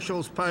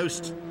marshal's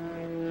post.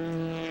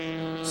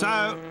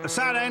 So, a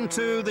sad end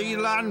to the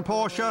Land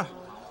Porsche.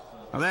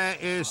 There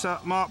is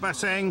Mark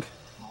Bassing.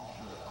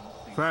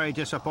 Very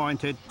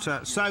disappointed,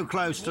 so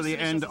close to the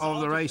end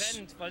of the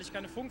race.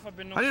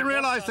 I didn't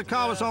realise the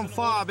car was on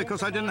fire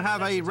because I didn't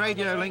have a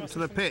radio link to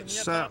the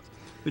pits.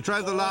 We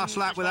drove the last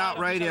lap without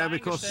radio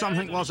because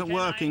something wasn't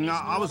working.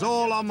 I was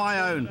all on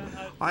my own.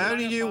 I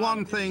only knew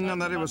one thing,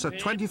 and that it was a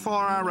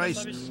 24-hour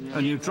race,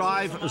 and you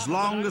drive as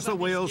long as the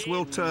wheels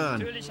will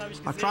turn.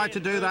 I tried to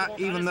do that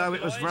even though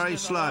it was very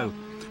slow.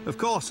 Of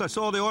course, I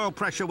saw the oil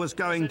pressure was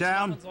going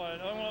down,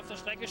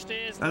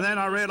 and then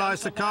I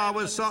realised the car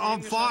was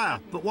on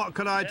fire. But what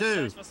could I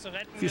do?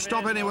 If you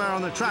stop anywhere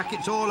on the track,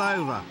 it's all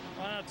over.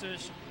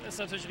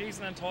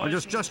 I'm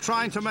just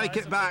trying to make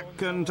it back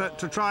and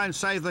to try and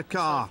save the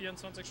car.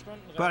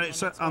 But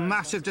it's a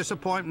massive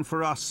disappointment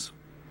for us.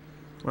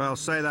 Well,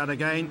 say that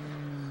again.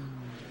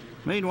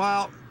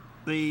 Meanwhile,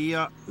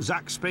 the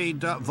Zack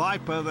Speed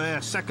Viper,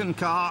 their second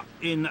car,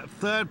 in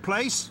third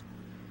place.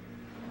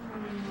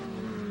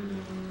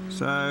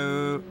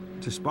 So,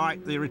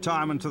 despite the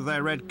retirement of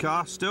their red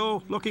car,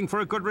 still looking for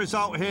a good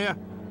result here.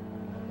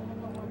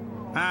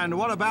 And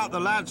what about the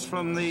lads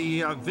from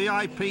the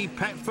VIP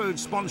pet food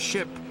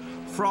sponsorship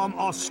from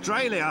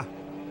Australia?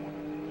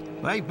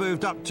 They've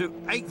moved up to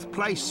 8th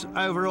place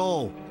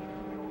overall.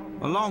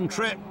 A long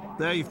trip.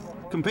 They've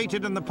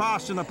competed in the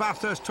past in the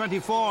Bathurst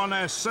 24, and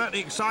they're certainly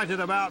excited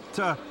about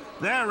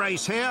their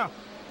race here.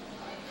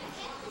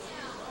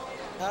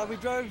 We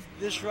drove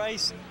this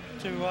race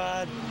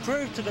to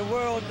prove to the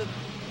world that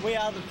we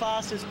are the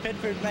fastest pet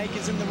food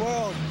makers in the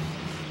world.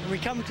 And we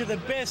come to the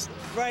best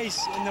race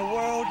in the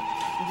world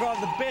and drive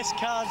the best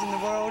cars in the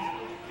world,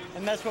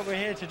 and that's what we're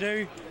here to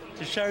do,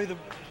 to show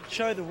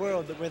the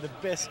world that we're the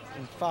best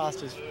and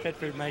fastest pet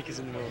food makers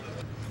in the world.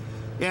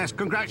 Yes,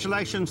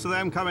 congratulations to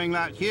them coming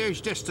that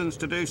huge distance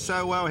to do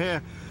so well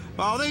here.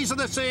 Well, these are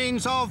the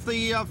scenes of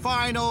the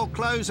final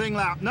closing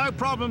lap. No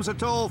problems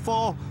at all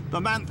for the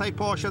Manthe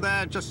Porsche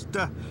there, just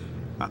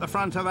at the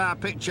front of our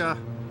picture,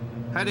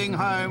 heading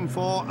home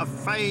for a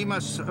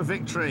famous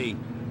victory.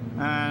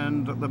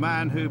 And the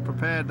man who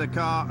prepared the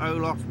car,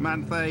 Olof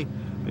Manthe,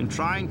 been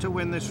trying to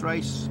win this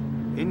race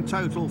in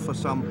total for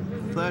some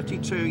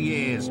 32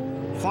 years.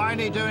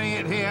 Finally doing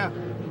it here.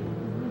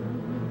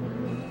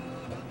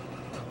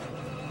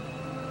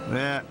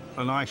 There,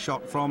 a nice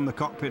shot from the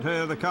cockpit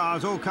here. The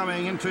cars all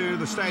coming into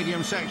the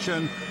stadium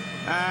section,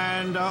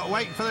 and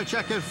wait for the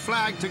checkered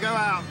flag to go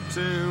out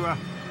to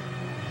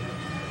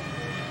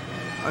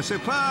a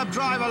superb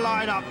driver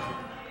lineup.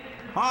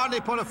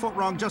 Hardly put a foot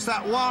wrong, just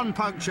that one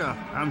puncture,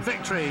 and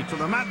victory to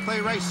the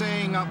Manthe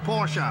Racing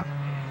Porsche.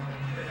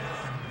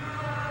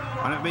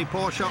 And it'll be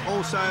Porsche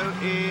also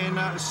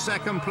in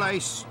second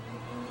place.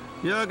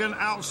 Jürgen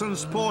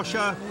Alsen's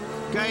Porsche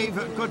gave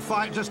a good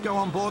fight. Just go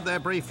on board there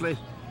briefly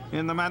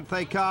in the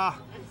Manthe car.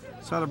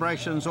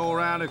 Celebrations all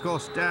round, of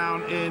course,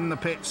 down in the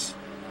pits.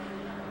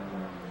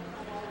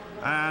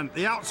 And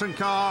the Alsen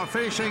car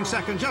finishing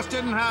second, just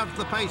didn't have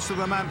the pace of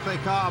the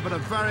Manthe car, but a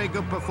very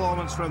good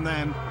performance from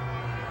them.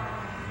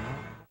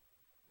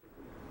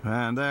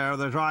 And there are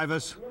the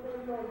drivers.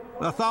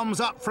 The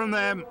thumbs up from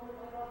them.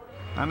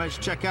 And let's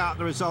check out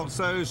the results.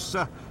 Those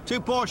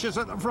two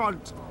Porsches at the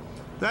front.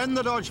 Then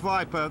the Dodge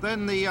Viper.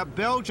 Then the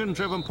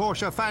Belgian-driven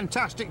Porsche.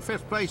 Fantastic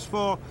fifth place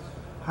for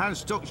Hans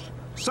Stuck's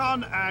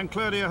son and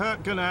Claudia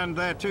Hürtgen and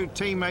their two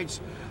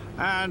teammates.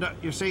 And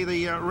you see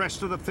the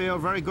rest of the field.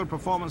 Very good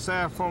performance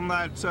there from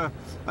that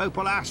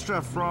Opel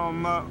Astra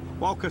from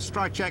Walker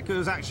Stryczek,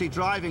 who's actually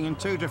driving in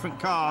two different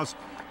cars.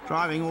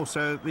 Driving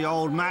also the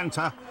old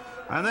Manta.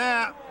 And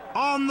there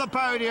on the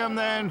podium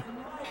then,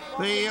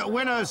 the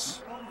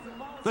winners.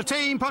 The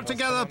team put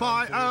together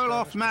by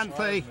Olof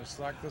Manthe.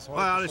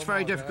 Well, it's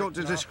very difficult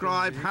to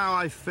describe how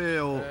I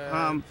feel.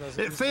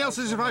 It feels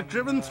as if I've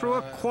driven through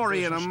a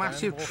quarry in a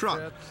massive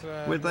truck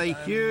with a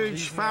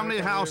huge family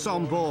house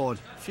on board,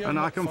 and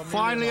I can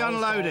finally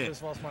unload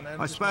it.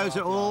 I suppose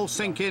it will all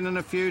sink in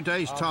a few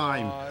days'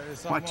 time.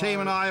 My team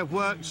and I have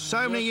worked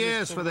so many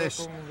years for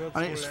this,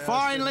 and it's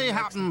finally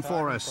happened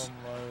for us.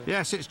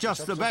 Yes, it's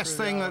just the best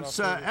thing that's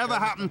ever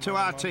happened to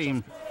our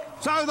team.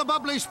 So the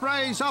bubbly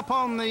sprays up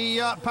on the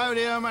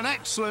podium, an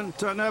excellent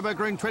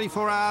Nürburgring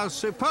 24 hours,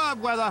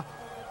 superb weather,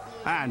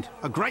 and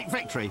a great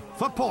victory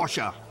for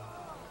Porsche.